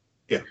same.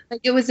 Yeah.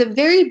 Like, it was a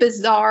very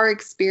bizarre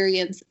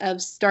experience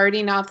of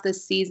starting off the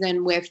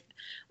season with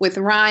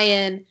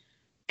Ryan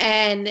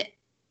and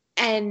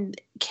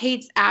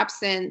Kate's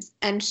absence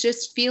and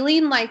just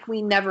feeling like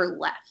we never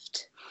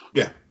left.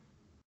 Yeah,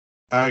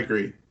 I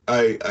agree.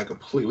 I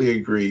completely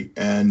agree.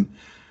 And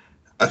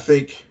I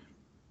think,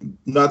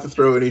 not to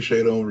throw any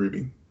shade on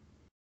Ruby,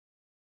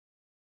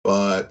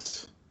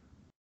 but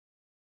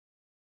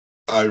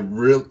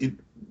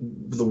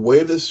the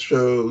way this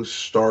show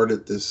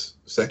started this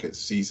second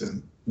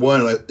season,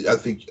 one, I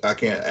think I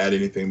can't add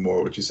anything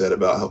more what you said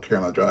about how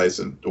Caroline Dries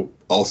and the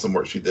awesome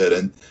work she did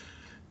and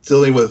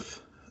dealing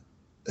with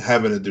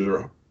having to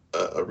do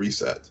a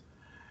reset.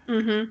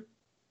 Mm-hmm.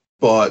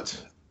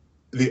 But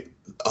the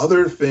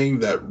other thing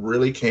that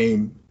really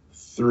came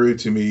through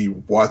to me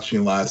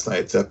watching last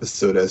night's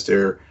episode, as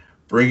they're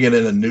bringing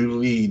in a new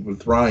lead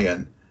with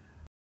Ryan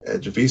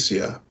and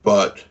Javicia,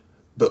 but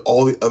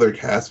all the other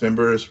cast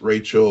members,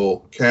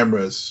 Rachel,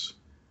 Camrys,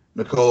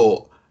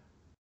 Nicole,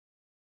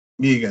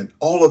 Megan,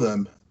 all of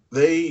them,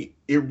 it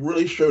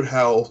really showed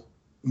how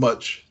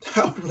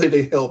really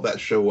they held that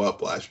show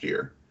up last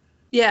year.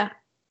 Yeah.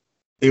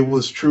 It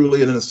was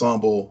truly an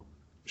ensemble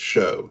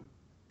show.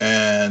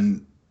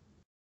 And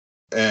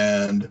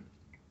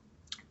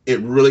it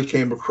really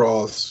came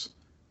across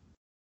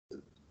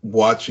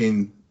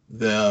watching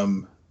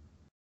them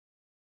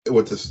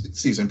with the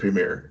season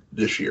premiere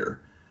this year.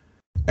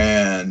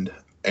 And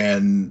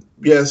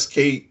yes,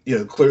 Kate,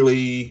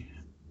 clearly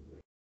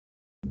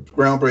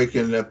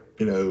groundbreaking,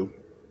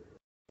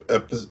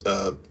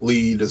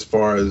 lead as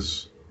far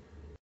as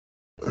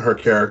her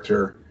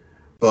character,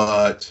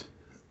 but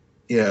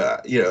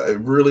it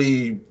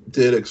really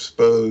did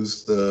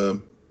expose the,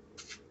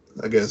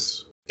 I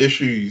guess,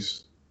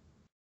 issues,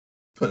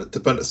 to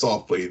put it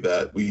softly,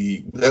 that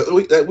we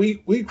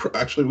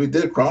actually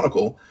did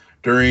chronicle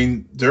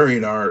during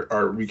our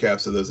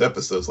recaps of those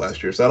episodes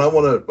last year. So I don't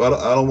want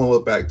to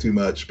look back too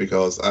much,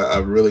 because I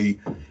really,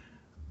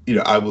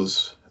 I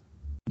was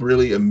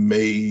really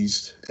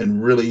amazed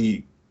and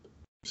really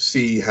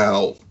see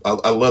how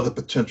I love the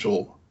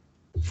potential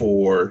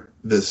for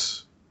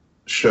this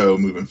show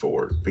moving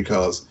forward,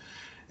 because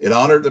it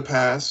honored the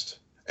past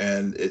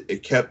and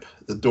it kept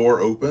the door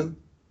open.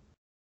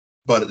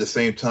 But at the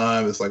same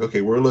time, it's like,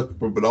 okay,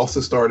 but also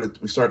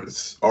we started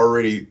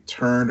already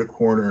turned a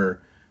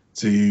corner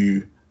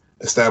to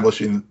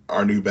establishing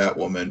our new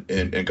Batwoman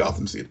in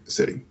Gotham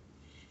City.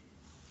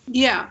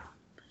 Yeah.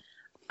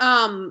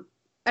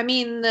 I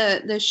mean,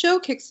 the show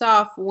kicks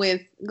off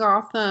with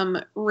Gotham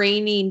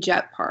raining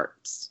jet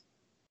parts.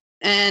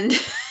 And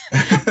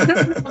I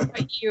don't know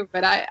about you,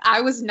 but I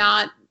was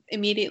not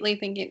immediately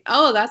thinking,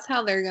 oh, that's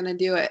how they're going to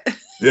do it.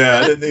 Yeah,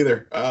 I didn't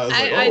either.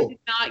 I did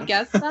not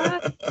guess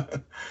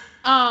that.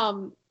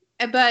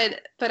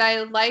 But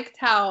I liked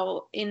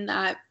how in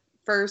that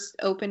first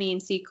opening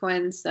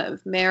sequence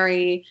of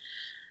Mary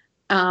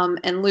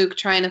and Luke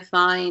trying to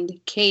find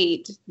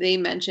Kate, they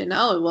mentioned,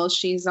 oh, well, is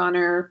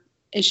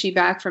she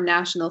back from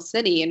National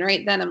City? And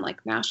right then I'm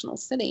like, National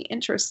City,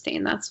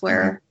 interesting. That's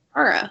where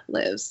Kara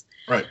lives.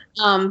 Right.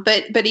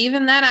 But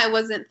even then, I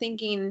wasn't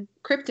thinking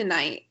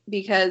kryptonite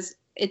because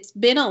it's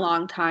been a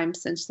long time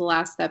since the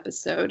last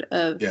episode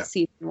of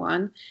season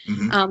 1.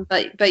 Mm-hmm.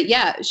 But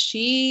yeah,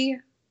 she,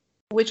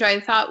 which I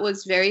thought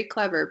was very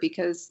clever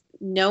because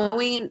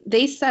knowing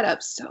they set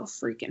up so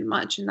freaking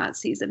much in that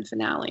season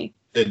finale.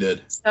 It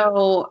did.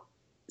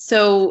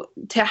 So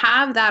to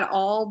have that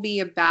all be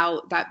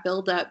about that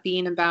build up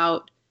being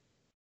about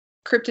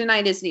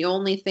kryptonite is the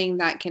only thing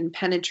that can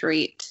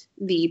penetrate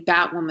the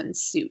Batwoman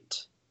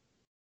suit.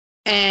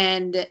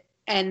 And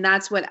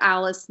that's what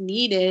Alice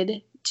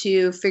needed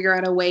to figure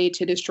out a way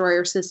to destroy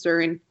her sister.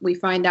 And we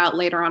find out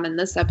later on in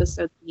this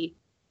episode the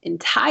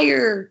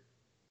entire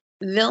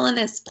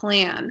villainous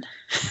plan,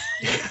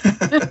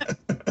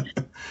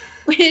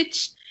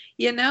 which,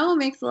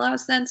 makes a lot of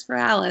sense for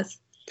Alice.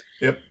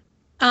 Yep.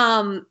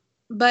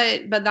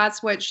 But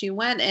that's what she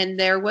went. And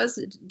there was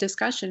a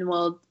discussion.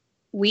 Well,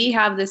 we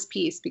have this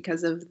piece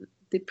because of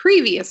the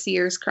previous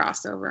year's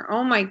crossover.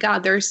 Oh my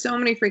God, there's so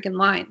many freaking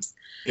lines.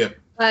 Yep.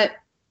 But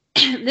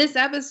this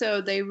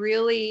episode, they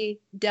really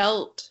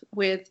dealt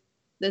with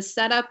the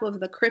setup of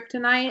the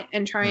kryptonite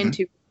and trying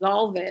to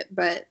resolve it,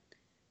 but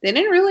they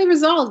didn't really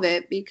resolve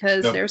it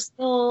because there's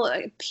still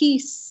a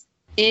piece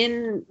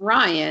in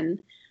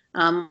Ryan,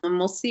 and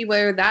we'll see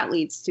where that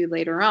leads to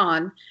later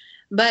on.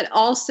 But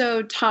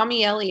also,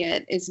 Tommy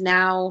Elliott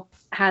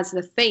has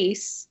the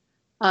face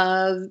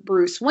of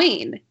Bruce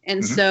Wayne,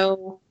 and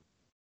so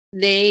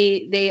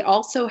they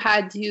also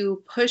had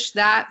to push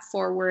that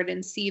forward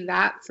and see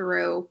that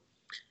through,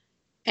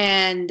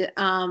 and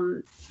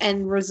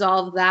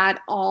resolve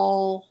that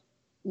all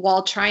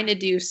while trying to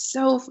do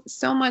so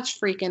much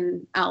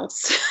freaking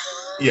else.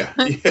 Yeah.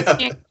 I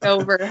can't go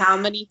over how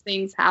many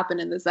things happen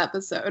in this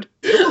episode.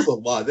 It was a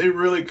lot. They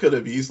really could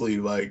have easily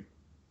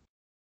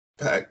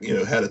had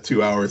a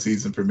 2-hour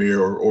season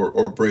premiere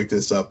or break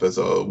this up as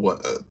a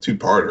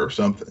 2-parter or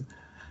something.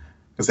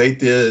 Because they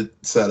did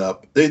set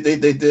up, they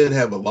did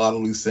have a lot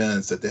of loose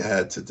ends that they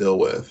had to deal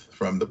with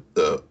from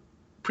the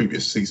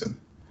previous season.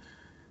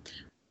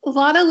 A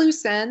lot of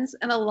loose ends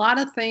and a lot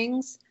of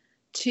things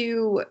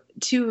to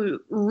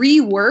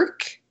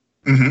rework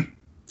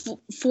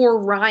for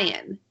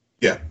Ryan.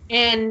 Yeah.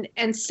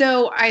 And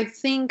so I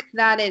think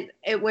that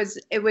it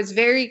was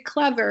very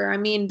clever. I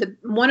mean,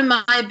 one of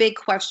my big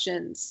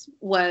questions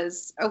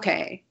was,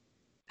 okay,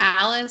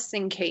 Alice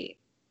and Kate,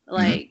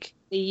 like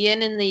the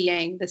yin and the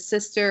yang, the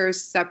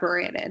sisters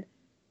separated.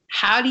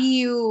 How do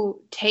you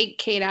take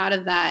Kate out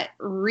of that,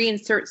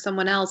 reinsert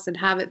someone else and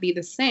have it be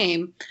the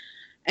same?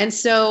 And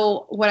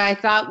so what I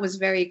thought was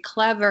very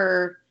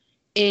clever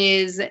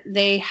is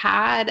they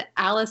had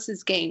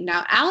Alice's gang.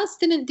 Now, Alice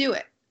didn't do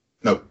it.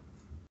 Nope.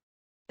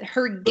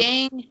 Her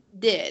gang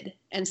did.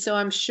 And so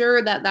I'm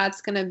sure that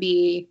that's going to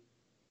be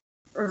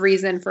a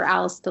reason for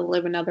Alice to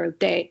live another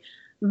day.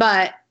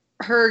 But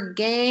her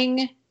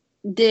gang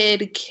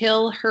did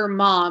kill her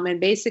mom and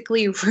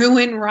basically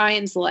ruin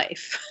Ryan's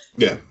life.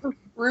 Yeah.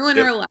 Ruin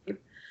her life.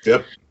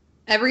 Yep.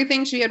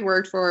 Everything she had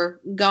worked for,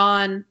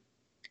 gone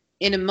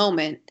in a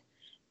moment.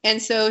 And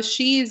so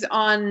she's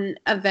on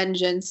a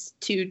vengeance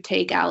to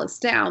take Alice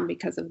down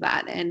because of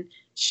that. And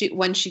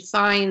when she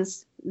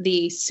finds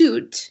the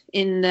suit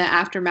in the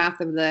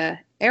aftermath of the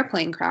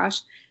airplane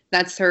crash,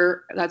 that's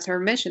her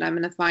mission. I'm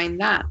going to find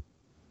that.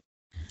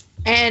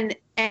 And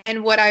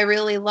what I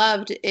really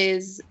loved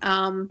is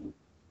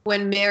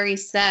when Mary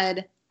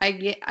said, I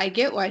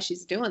get why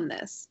she's doing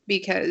this,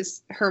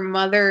 because her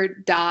mother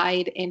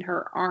died in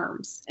her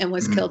arms and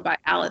was killed by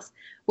Alice,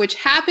 which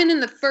happened in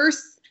the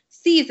first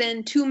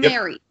season to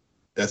Mary.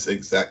 That's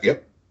exact.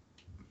 Yep.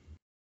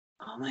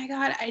 Oh my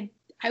God.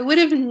 I would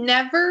have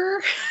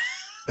never,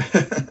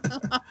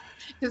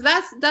 because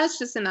that's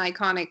just an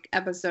iconic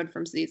episode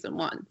from season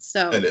 1.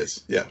 So it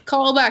is. Yeah.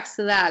 Callbacks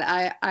to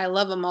that. I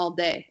love them all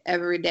day,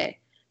 every day.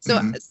 So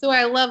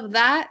I love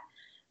that.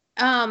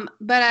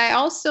 But I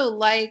also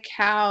like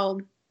how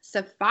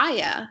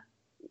Sophia,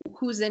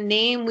 who's a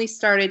name we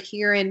started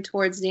hearing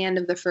towards the end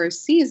of the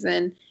first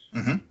season,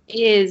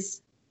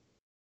 is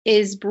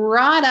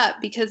brought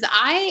up, because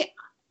I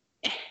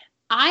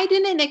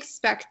didn't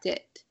expect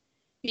it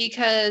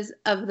because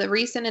of the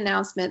recent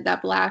announcement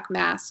that Black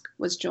Mask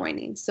was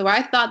joining. So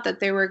I thought that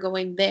they were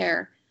going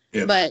there.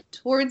 Yep. But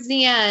towards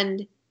the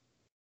end,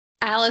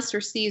 Alice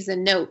receives a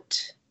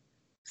note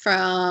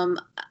from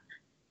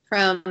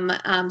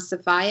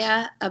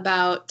Sophia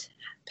about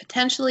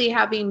potentially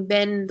having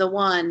been the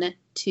one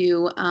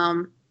to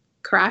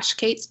crash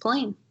Kate's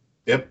plane.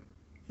 Yep.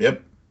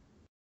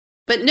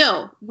 But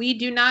no, we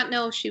do not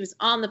know if she was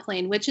on the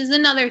plane, which is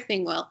another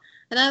thing, Will.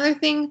 Another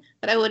thing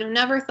that I would have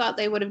never thought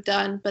they would have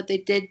done, but they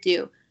did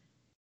do.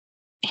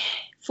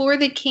 For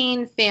the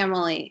Kane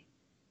family,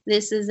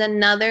 this is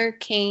another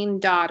Kane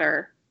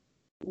daughter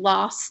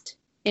lost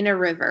in a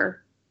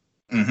river.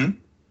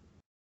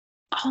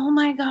 Oh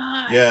my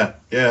God. Yeah.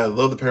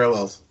 Love the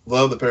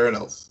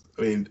parallels.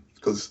 I mean,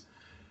 because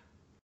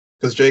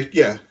Jake,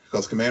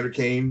 because Commander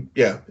Kane,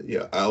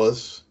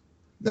 Alice,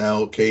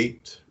 now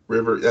Kate,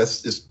 River,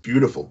 that's just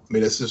beautiful. I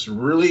mean, it's just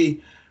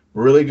really,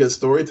 really good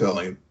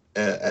storytelling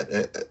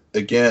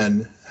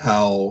again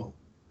how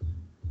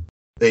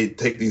they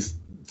take these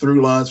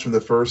through lines from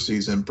the first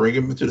season, bring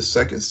them into the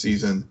second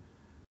season,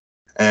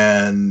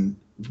 and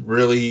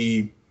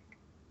really,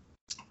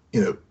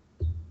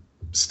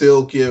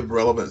 still give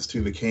relevance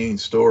to the Kane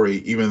story,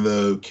 even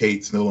though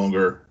Kate's no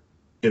longer,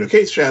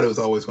 Kate's shadow is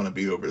always going to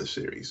be over the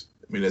series.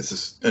 I mean, it's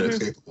just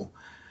inescapable.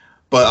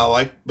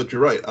 But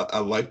you're right. I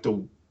like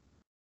the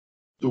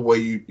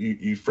way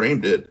you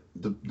framed it,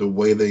 the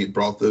way they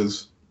brought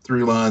those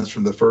through lines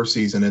from the first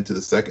season into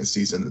the second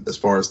season, as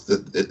far as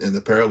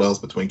the parallels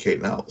between Kate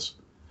and Alice.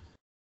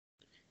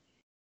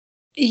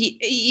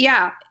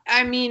 Yeah,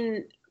 I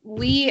mean,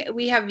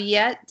 we have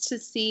yet to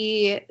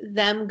see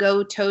them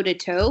go toe to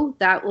toe.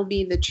 That will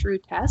be the true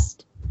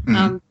test,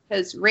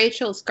 because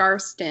Rachel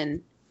Skarsten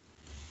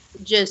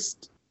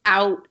just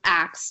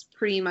outacts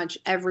pretty much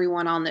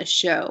everyone on the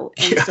show,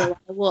 and so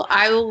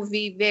I will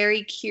be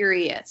very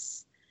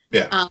curious.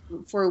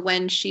 For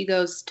when she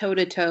goes toe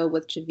to toe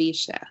with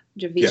Javicia.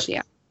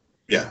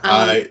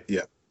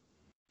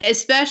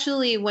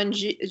 Especially when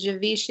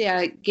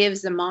Javicia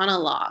gives a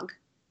monologue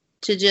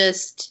to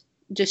just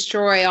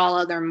destroy all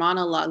other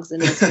monologues in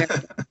this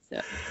character.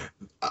 So.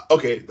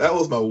 Okay, that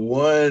was my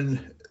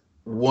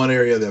one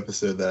area of the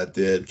episode that I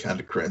did kind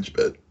of cringe,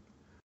 but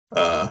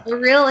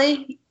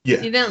really?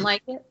 Yeah. You didn't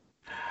like it?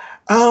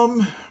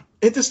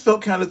 It just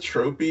felt kind of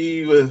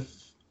tropey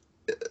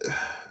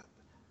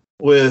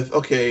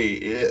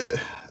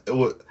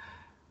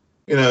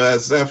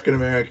as African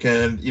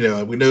American,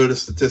 we know the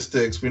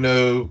statistics, we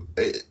know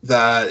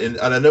that, and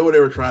I know what they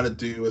were trying to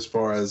do as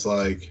far as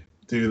like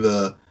do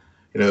the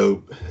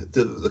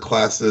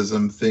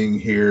classism thing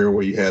here,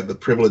 where you have the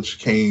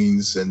privileged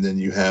Kanes, and then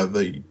you have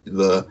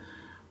the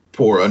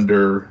poor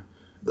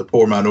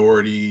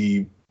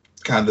minority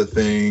kind of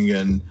thing,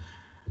 and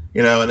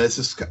and it's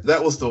just,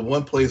 that was the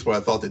one place where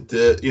I thought they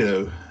did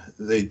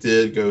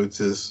go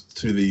to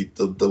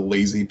the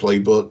lazy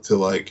playbook to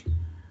like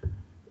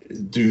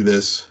do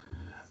this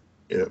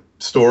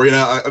story.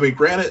 Now, I mean,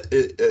 granted,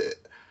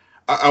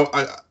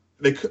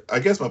 I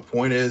guess my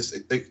point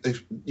is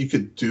you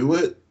could do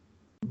it,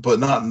 but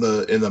not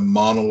in the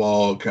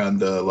monologue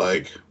kind of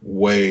like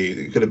way.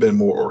 It could have been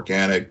more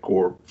organic,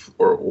 or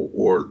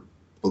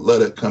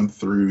let it come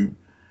through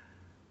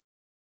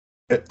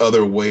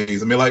other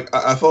ways. I mean, like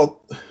I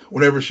thought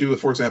whenever she was,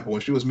 for example,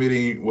 when she was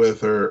meeting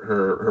with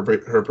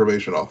her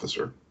probation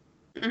officer,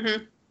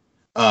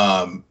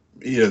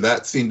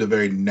 that seemed a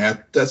very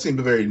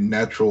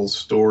natural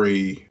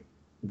story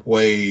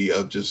way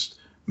of just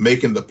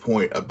making the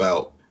point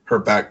about her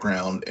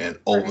background and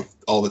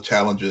all the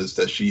challenges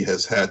that she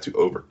has had to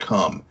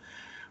overcome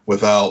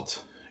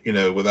without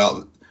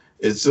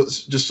it's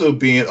just so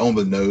being on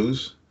the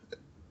nose.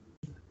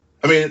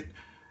 I mean,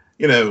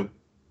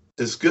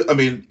 it's good. I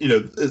mean,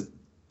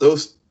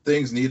 those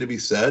things need to be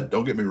said.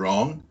 Don't get me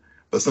wrong,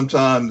 but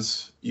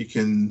sometimes I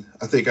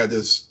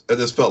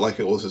just felt like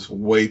it was just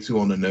way too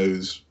on the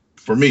nose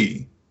for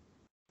me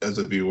as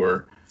a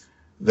viewer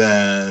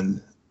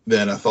than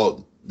I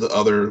thought the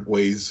other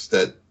ways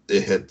that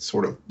it had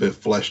sort of been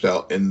fleshed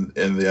out in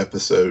the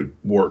episode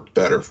worked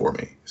better for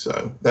me.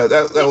 So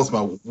that was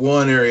my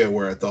one area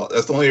where I thought,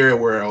 that's the only area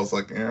where I was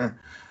like,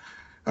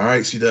 all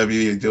right,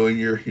 CW, you're doing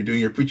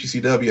your preachy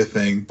CW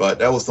thing, but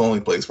that was the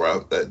only place where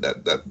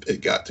that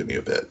it got to me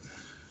a bit.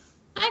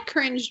 I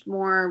cringed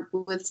more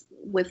with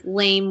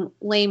lame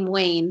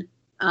Wayne,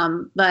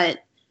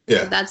 but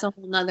that's a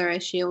whole nother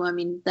issue. I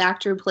mean, the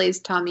actor who plays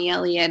Tommy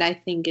Elliott, I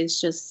think,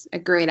 is just a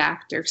great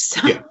actor.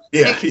 So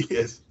yeah, he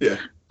is. Yeah.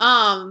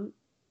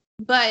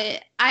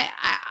 But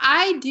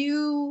I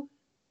do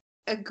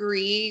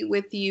agree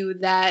with you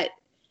that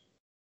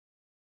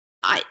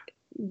I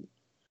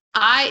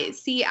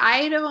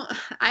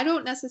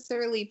don't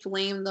necessarily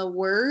blame the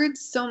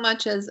words so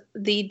much as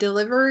the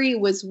delivery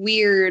was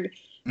weird,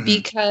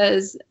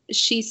 because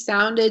she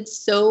sounded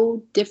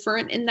so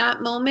different in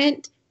that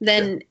moment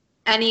than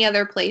any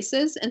other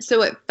places, and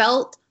so it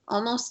felt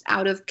almost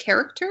out of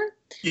character.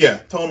 Yeah,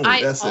 totally.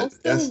 I also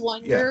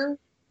wonder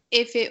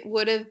if it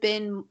would have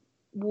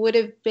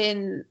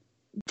been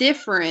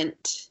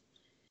different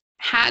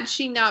had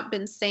she not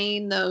been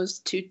saying those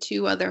to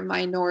two other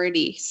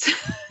minorities.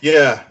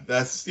 Yeah,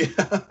 that's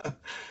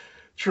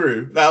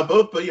true. Now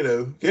both, but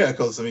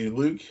because I mean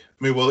Luke.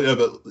 I mean, well,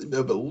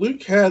 but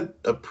Luke had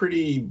a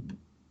pretty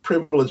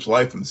privileged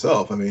life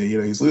himself. I mean,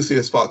 he's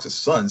Lucius Fox's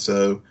son,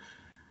 so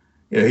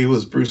he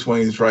was Bruce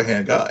Wayne's right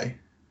hand guy.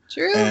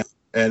 True.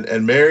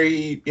 And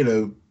Mary,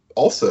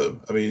 also.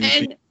 I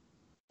mean,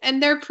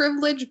 and their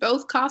privilege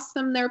both cost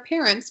them their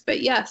parents, but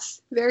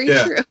yes, very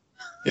true.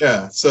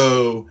 Yeah.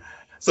 So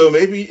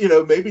maybe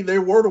maybe they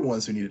were the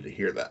ones who needed to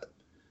hear that.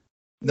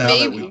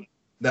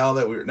 Now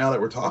that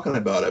we're talking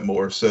about it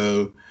more,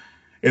 so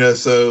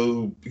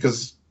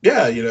because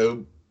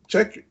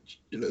check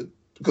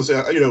because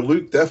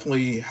Luke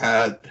definitely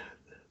had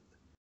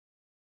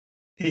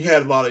a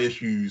lot of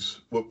issues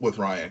with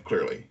Ryan,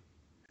 clearly,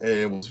 and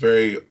it was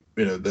very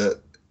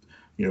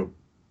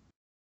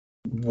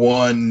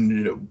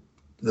one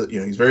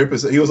he's very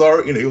he was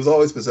already, he was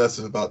always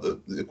possessive about the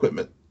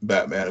equipment,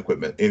 Batman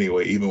equipment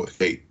anyway, even with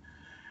Kate.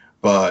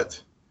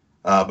 But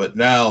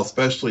now,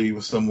 especially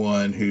with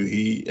someone who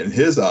in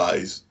his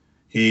eyes,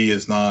 he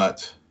is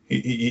not,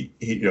 he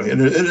in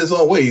his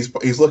own way,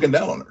 he's looking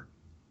down on her.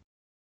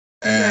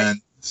 And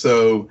right.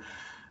 So,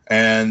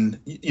 and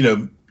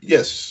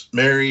yes,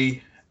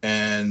 Mary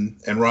and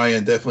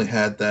Ryan definitely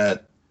had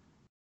that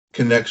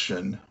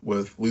connection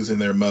with losing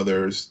their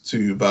mothers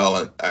to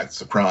violent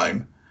acts of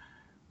crime.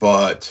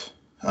 But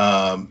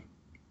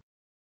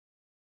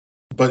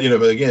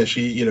again,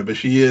 she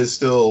is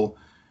still,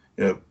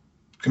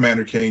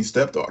 Commander Kane's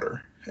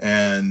stepdaughter,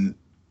 and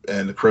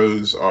the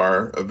Crows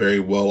are a very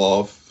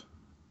well-off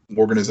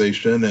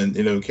organization,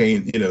 and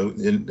Kane,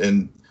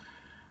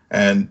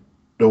 and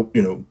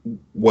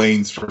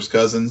Wayne's first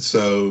cousin,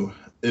 so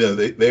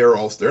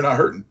they're not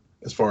hurting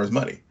as far as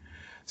money.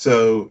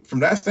 So from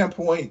that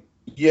standpoint,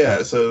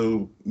 yeah.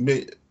 So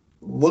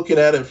looking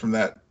at it from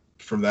that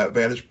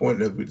vantage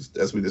point,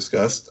 as we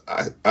discussed,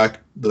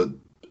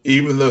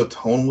 even though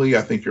tonally,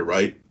 I think you're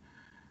right.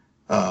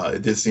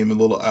 It did seem a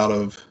little out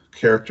of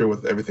character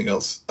with everything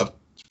else up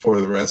for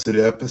the rest of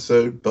the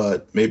episode,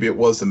 but maybe it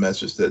was the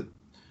message that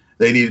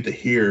they needed to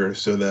hear,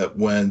 so that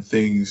when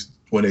they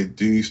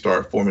do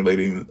start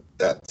formulating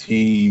that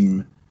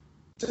team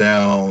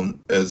down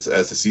as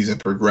the season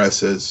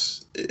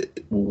progresses,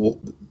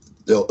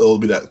 it'll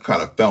be that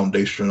kind of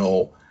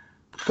foundational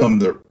come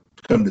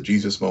to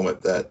Jesus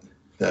moment that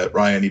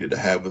Ryan needed to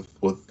have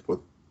with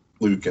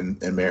Luke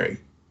and Mary.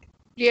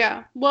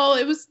 Yeah, well,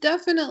 it was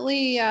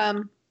definitely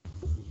a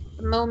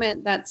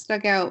moment that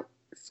stuck out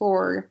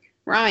for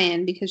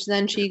Ryan, because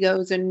then she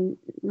goes and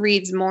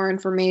reads more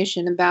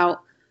information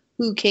about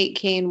who Kate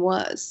Kane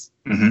was.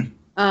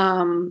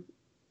 Mm-hmm.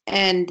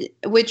 And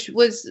which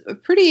was a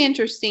pretty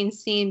interesting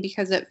scene,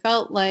 because it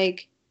felt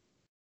like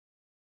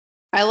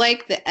I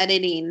like the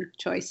editing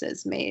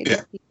choices made,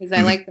 because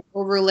I like the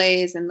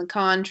overlays and the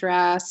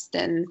contrast,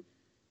 and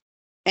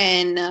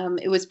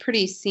it was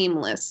pretty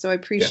seamless. So I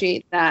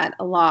appreciate that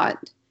a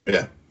lot.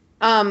 Yeah.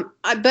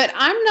 But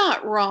I'm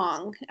not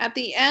wrong. At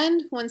the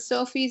end, when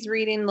Sophie's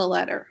reading the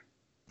letter,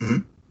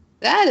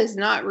 that is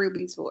not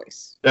Ruby's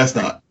voice. That's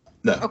not.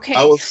 No. Okay.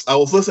 I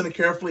was listening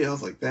carefully. I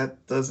was like,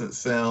 that doesn't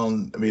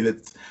sound. I mean,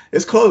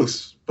 it's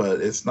close,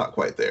 but it's not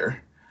quite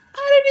there.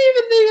 I didn't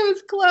even think it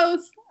was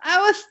close. I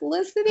was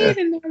listening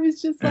and I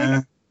was just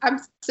like, I'm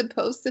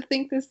supposed to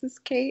think this is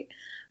Kate.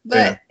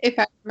 But if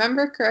I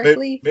remember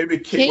correctly, maybe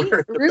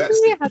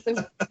Ruby has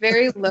a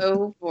very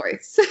low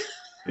voice.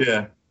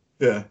 Yeah.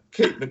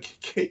 Kate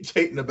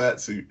in a bat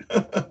suit,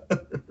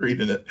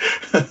 reading it.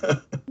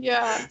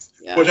 Yeah.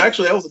 Which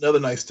actually, that was another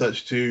nice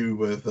touch too,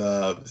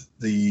 because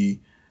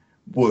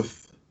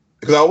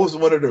I always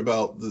wondered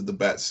about the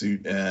bat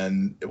suit,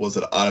 and it was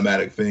an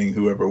automatic thing.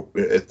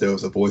 If there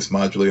was a voice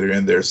modulator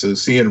in there, so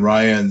seeing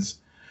Ryan's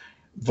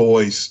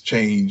voice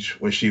change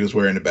when she was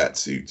wearing the bat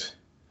suit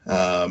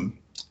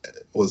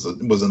was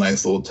a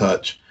nice little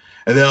touch.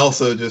 And then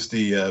also just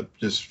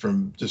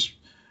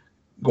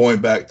going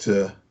back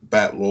to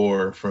Bat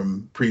lore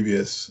from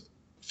previous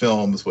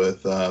films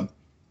with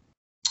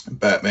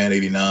Batman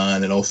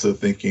 '89, and also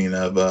thinking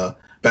of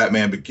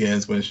Batman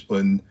Begins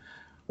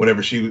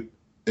whenever she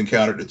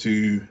encountered the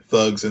two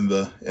thugs in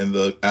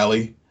the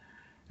alley,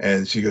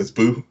 and she goes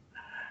boo,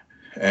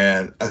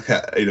 and I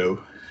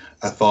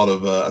thought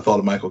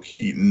of Michael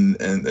Keaton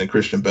and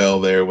Christian Bale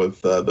there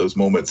with those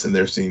moments in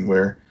their scene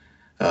where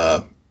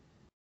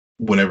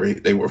whenever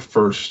they were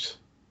first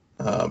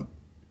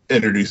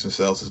introduced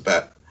themselves as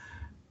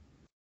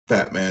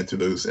Batman to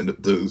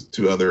those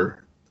two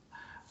other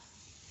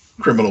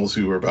criminals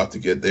who were about to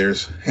get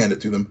theirs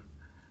handed to them.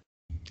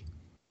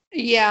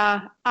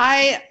 Yeah,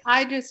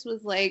 I just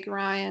was like,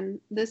 Ryan,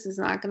 this is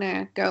not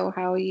gonna go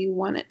how you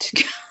want it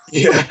to go.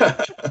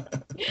 Yeah.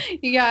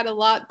 You got a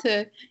lot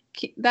to.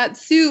 That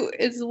suit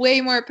is way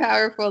more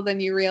powerful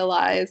than you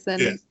realize,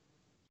 and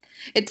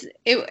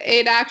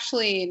it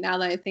actually, now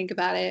that I think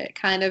about it, it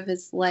kind of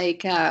is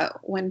like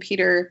when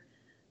Peter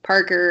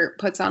Parker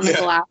puts on the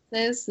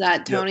glasses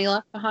that Tony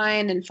left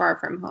behind in Far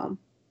From Home.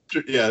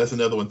 Yeah, that's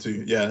another one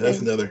too. Yeah,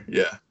 that's another.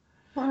 Yeah.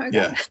 Oh my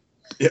God.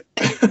 Yeah.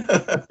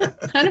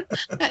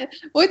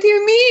 What do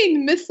you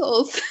mean,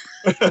 missiles?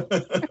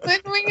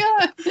 What's going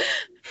on?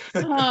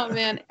 Oh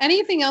man.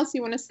 Anything else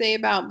you want to say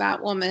about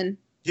Batwoman?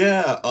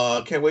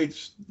 Yeah, can't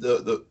wait.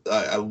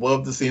 I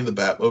love to see the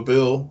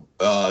Batmobile.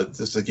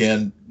 Just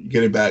again,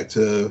 getting back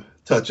to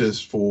touches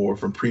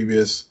from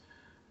previous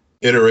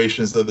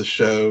iterations of the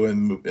show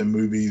and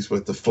movies,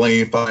 with the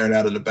flame firing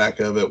out of the back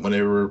of it when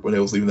it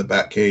was leaving the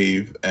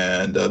Batcave,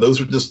 and those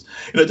are just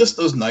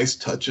those nice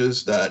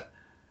touches that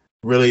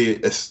really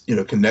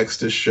connects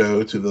this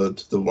show to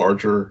the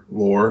larger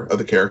lore of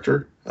the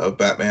character of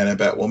Batman and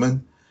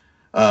Batwoman.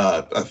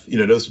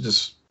 Those are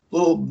just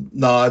little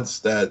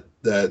nods that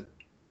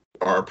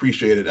are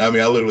appreciated. I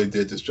mean, I literally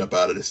did just jump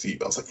out of the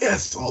seat. I was like,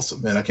 yes,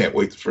 awesome, man. I can't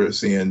wait for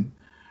seeing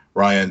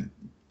Ryan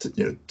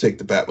take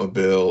the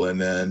Batmobile, and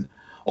then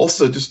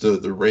also just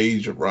the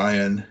rage of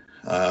Ryan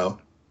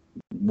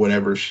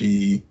whenever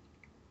she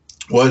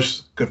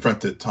was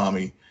confronted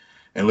Tommy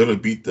and literally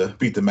beat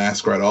the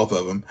mask right off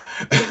of him.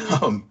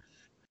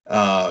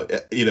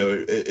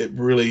 It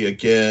really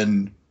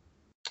again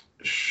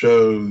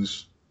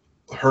shows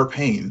her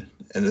pain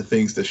and the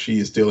things that she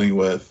is dealing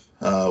with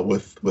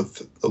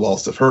the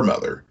loss of her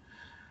mother,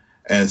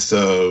 and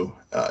so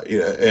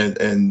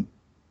and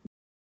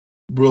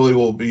really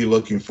we'll be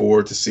looking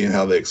forward to seeing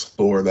how they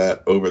explore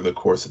that over the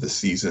course of the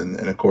season,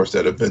 and of course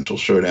that eventual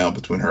showdown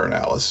between her and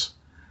Alice,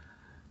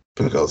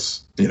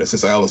 because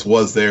since Alice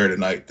was there the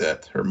night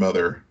that her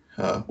mother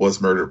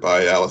was murdered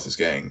by Alice's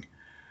gang.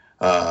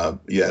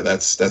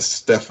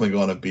 That's definitely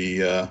going to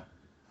be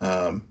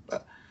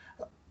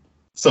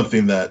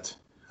something that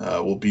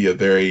will be a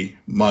very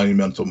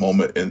monumental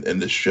moment in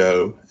this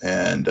show,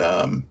 and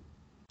then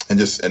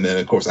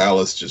of course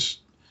Alice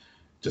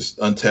just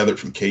untethered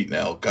from Kate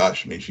now.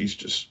 Gosh, I mean she's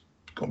just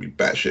going to be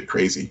batshit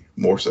crazy,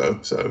 more so.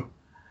 So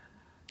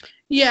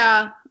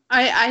yeah,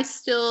 I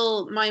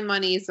still, my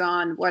money's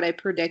on what I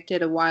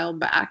predicted a while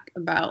back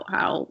about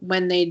how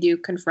when they do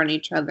confront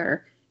each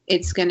other,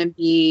 it's going to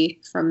be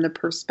from the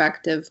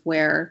perspective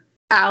where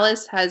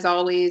Alice has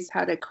always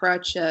had a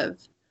crutch of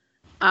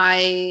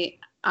I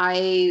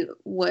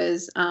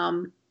was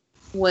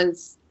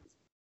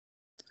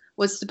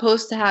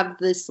supposed to have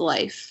this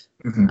life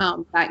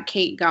that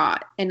Kate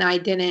got, and I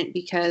didn't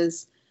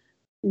because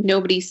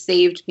nobody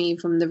saved me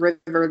from the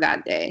river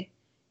that day,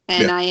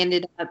 and I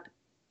ended up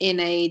in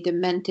a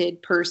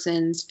demented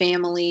person's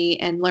family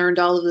and learned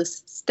all of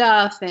this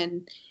stuff,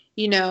 and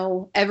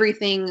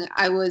everything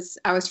I was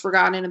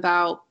forgotten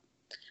about,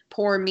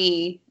 poor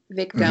me,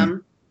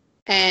 victim,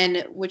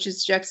 and which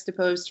is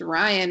juxtaposed to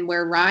Ryan,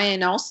 where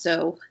Ryan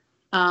also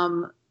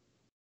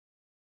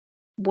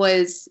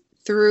was,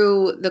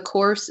 through the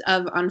course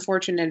of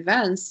unfortunate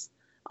events,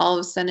 all of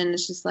a sudden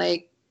it's just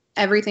like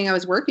everything I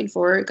was working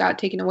for got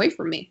taken away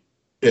from me.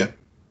 Yeah.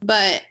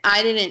 But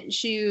I didn't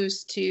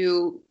choose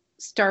to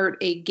start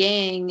a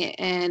gang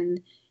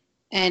and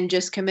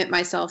just commit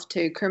myself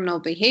to criminal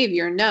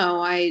behavior.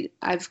 No,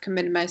 I've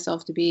committed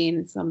myself to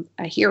being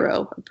a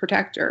hero, a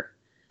protector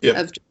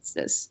of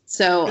justice.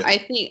 So I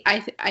think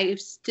I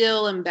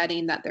still am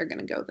betting that they're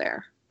going to go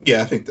there.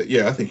 Yeah, I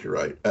think you're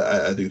right.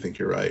 I do think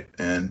you're right.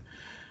 And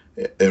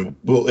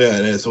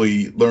as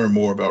we learn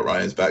more about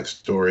Ryan's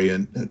backstory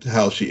and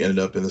how she ended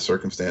up in the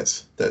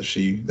circumstance that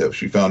she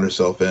found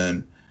herself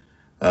in,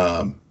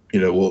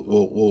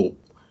 we'll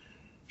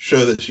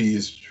show that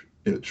she's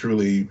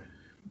truly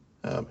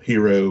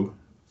hero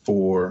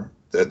for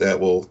that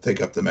will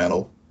take up the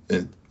mantle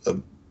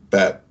of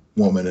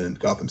Batwoman in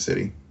Gotham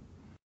City.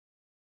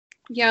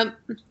 Yep.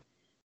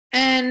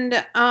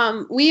 And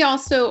we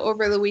also,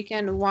 over the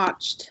weekend,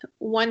 watched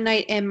One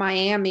Night in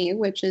Miami,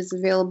 which is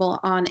available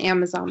on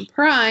Amazon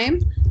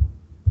Prime.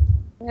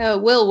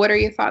 Will, what are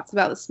your thoughts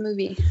about this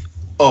movie?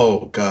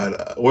 Oh,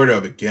 God. Where do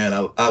I begin?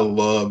 I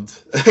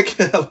loved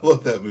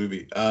that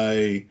movie.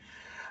 I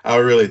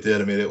really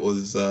did. I mean, it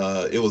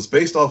was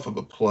based off of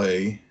a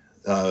play,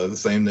 the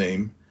same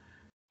name.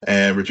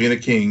 And Regina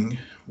King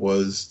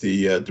was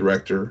the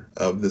director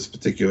of this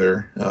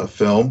particular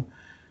film.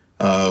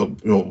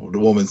 The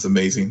woman's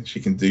amazing. She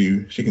can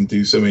do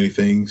so many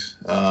things.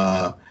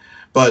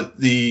 But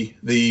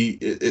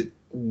it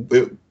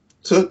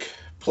took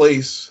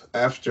place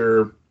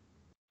after,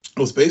 it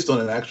was based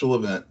on an actual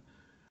event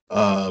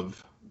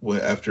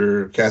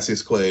after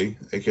Cassius Clay,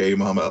 aka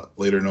Muhammad,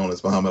 later known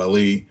as Muhammad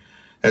Ali,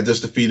 had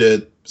just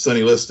defeated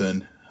Sonny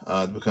Liston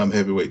to become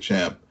heavyweight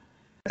champ.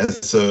 And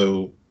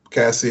so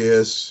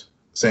Cassius,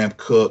 Sam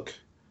Cooke,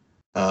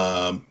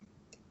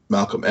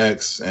 Malcolm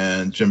X,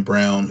 and Jim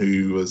Brown,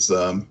 who was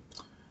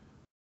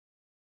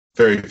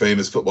very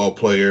famous football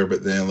player,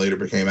 but then later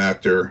became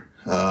actor,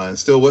 and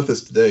still with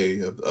us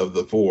today of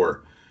the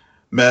four,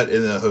 met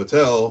in a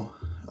hotel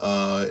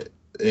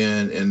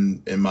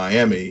in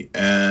Miami,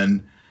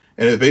 and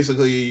it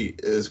basically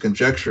is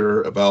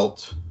conjecture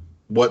about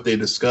what they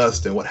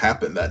discussed and what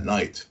happened that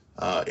night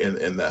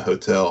in that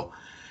hotel.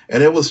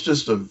 And it was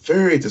just a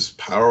very just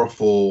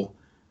powerful,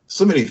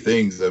 so many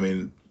things. I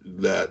mean,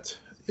 that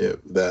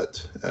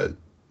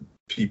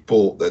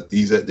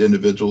these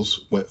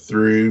individuals went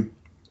through.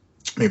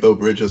 I mean, Beau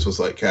Bridges was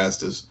like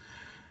cast as,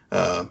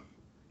 and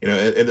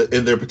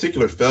their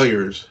particular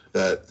failures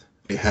that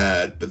they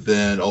had,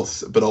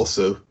 but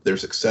also their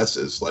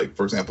successes. Like,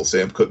 for example,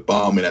 Sam Cooke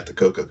bombing at the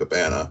Coca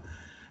Cabana,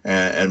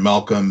 and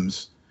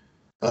Malcolm's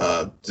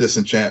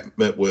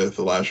disenchantment with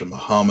Elijah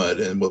Muhammad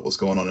and what was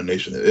going on in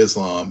Nation of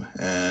Islam,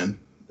 and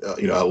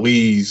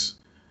Ali's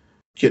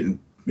getting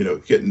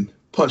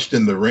punched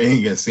in the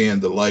ring and seeing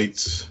the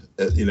lights,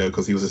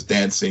 because he was just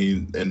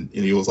dancing, and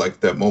he was like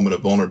that moment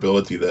of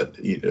vulnerability that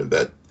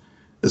that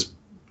this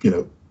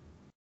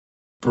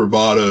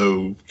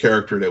bravado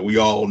character that we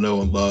all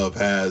know and love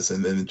has,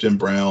 and then Jim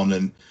Brown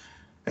and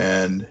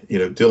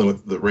dealing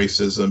with the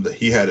racism that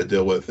he had to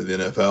deal with in the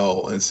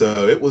NFL. And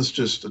so it was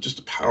just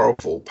a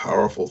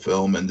powerful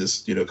film, and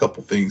just a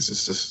couple things,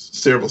 just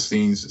several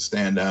scenes that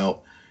stand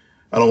out.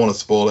 I don't want to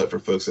spoil it for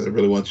folks. I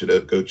really want you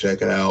to go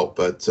check it out,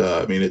 but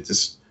I mean, it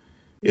just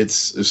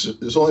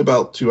it's only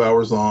about 2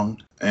 hours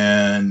long,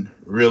 and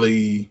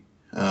really,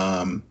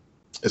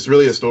 it's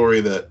really a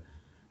story that,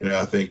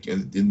 I think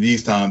in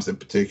these times in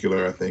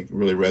particular, I think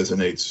really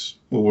resonates.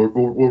 Will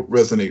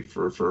resonate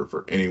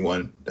for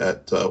anyone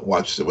that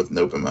watches it with an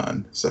open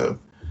mind. So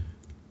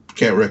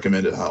can't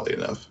recommend it highly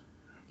enough.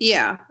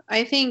 Yeah,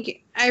 I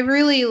think I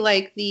really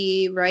like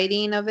the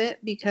writing of it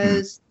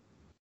because,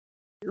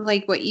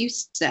 like what you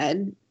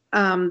said,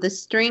 the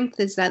strength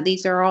is that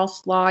these are all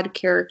flawed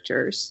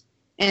characters.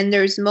 And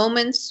there's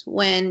moments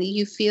when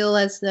you feel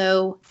as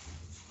though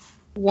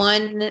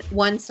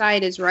one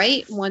side is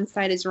right, one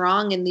side is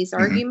wrong in these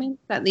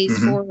arguments that these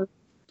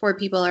four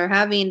people are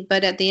having.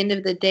 But at the end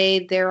of the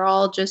day, they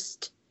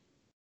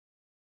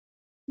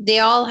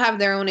all have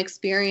their own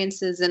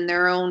experiences and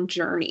their own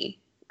journey.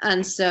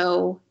 And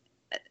so,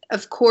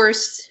 of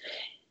course,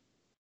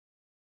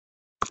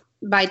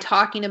 by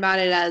talking about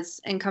it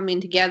and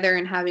coming together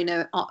and having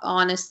an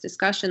honest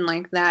discussion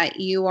like that,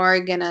 you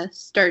are going to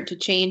start to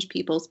change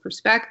people's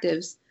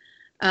perspectives.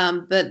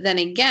 But then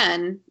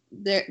again,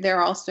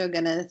 they're also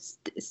going to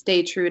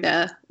stay true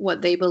to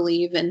what they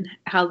believe and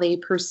how they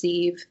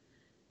perceive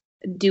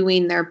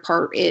doing their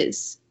part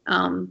is.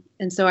 And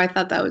so I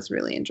thought that was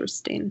really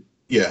interesting.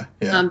 Yeah.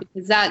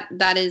 Because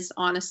that is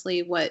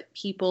honestly what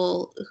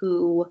people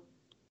who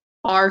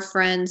are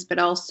friends, but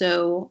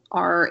also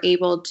are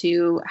able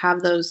to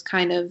have those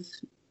kind of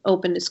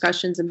open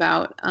discussions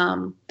about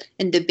and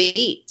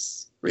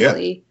debates,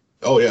 really.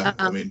 Yeah. Oh, yeah.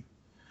 I mean,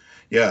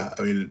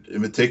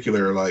 in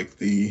particular, like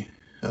the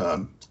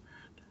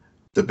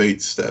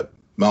debates that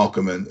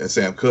Malcolm and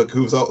Sam Cooke,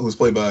 who's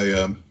played by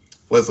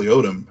Leslie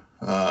Odom,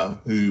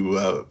 who,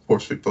 of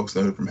course, folks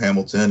know from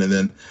Hamilton, and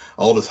then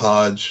Aldous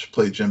Hodge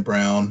played Jim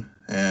Brown,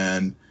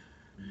 and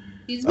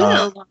he's been in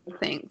a lot of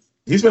things.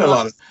 He's been a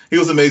lot of. He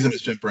was amazing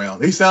as Jim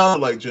Brown. He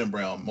sounded like Jim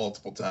Brown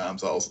multiple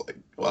times. I was like,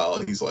 wow,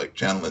 he's like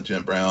channeling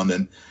Jim Brown.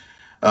 And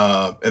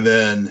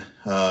then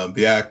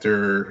the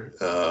actor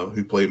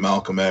who played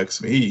Malcolm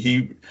X, I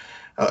mean,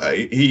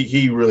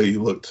 he really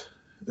looked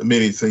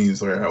many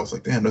scenes where I was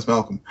like, damn, that's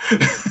Malcolm.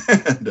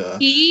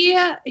 And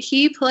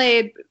he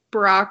played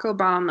Barack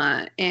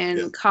Obama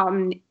in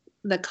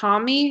the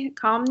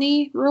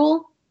Comey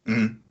Rule.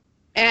 Mm-hmm.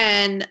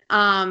 And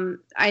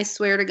I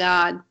swear to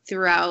God,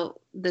 throughout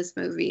this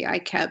movie, I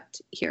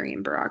kept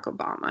hearing Barack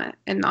Obama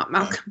and not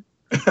Malcolm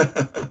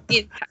the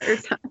entire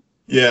time.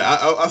 Yeah,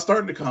 I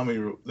started the Comey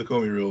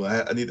Rule.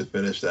 I need to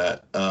finish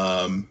that.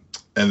 And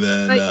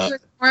then, but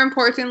more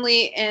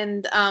importantly,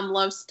 in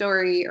Love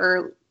Story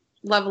or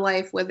Love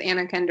Life with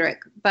Anna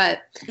Kendrick.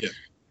 But yeah.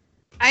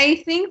 I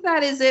think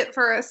that is it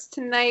for us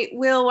tonight.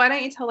 Will, why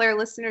don't you tell our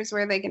listeners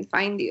where they can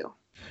find you?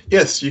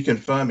 Yes, you can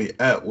find me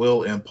at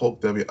Will M.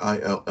 Polk,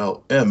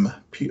 WILLMPOLK.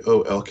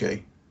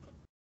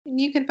 And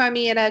you can find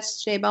me at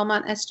SJ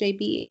Belmont,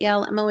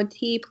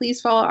 SJBELMONT. Please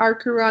follow our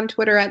crew on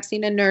Twitter at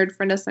Cena Nerd.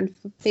 Friend us on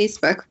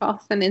Facebook, follow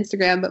us on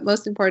Instagram. But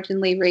most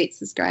importantly, rate,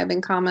 subscribe,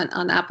 and comment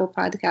on Apple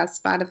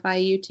Podcasts,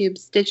 Spotify, YouTube,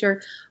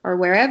 Stitcher, or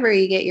wherever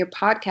you get your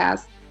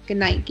podcasts. Good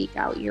night, Geek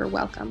Out. You're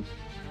welcome.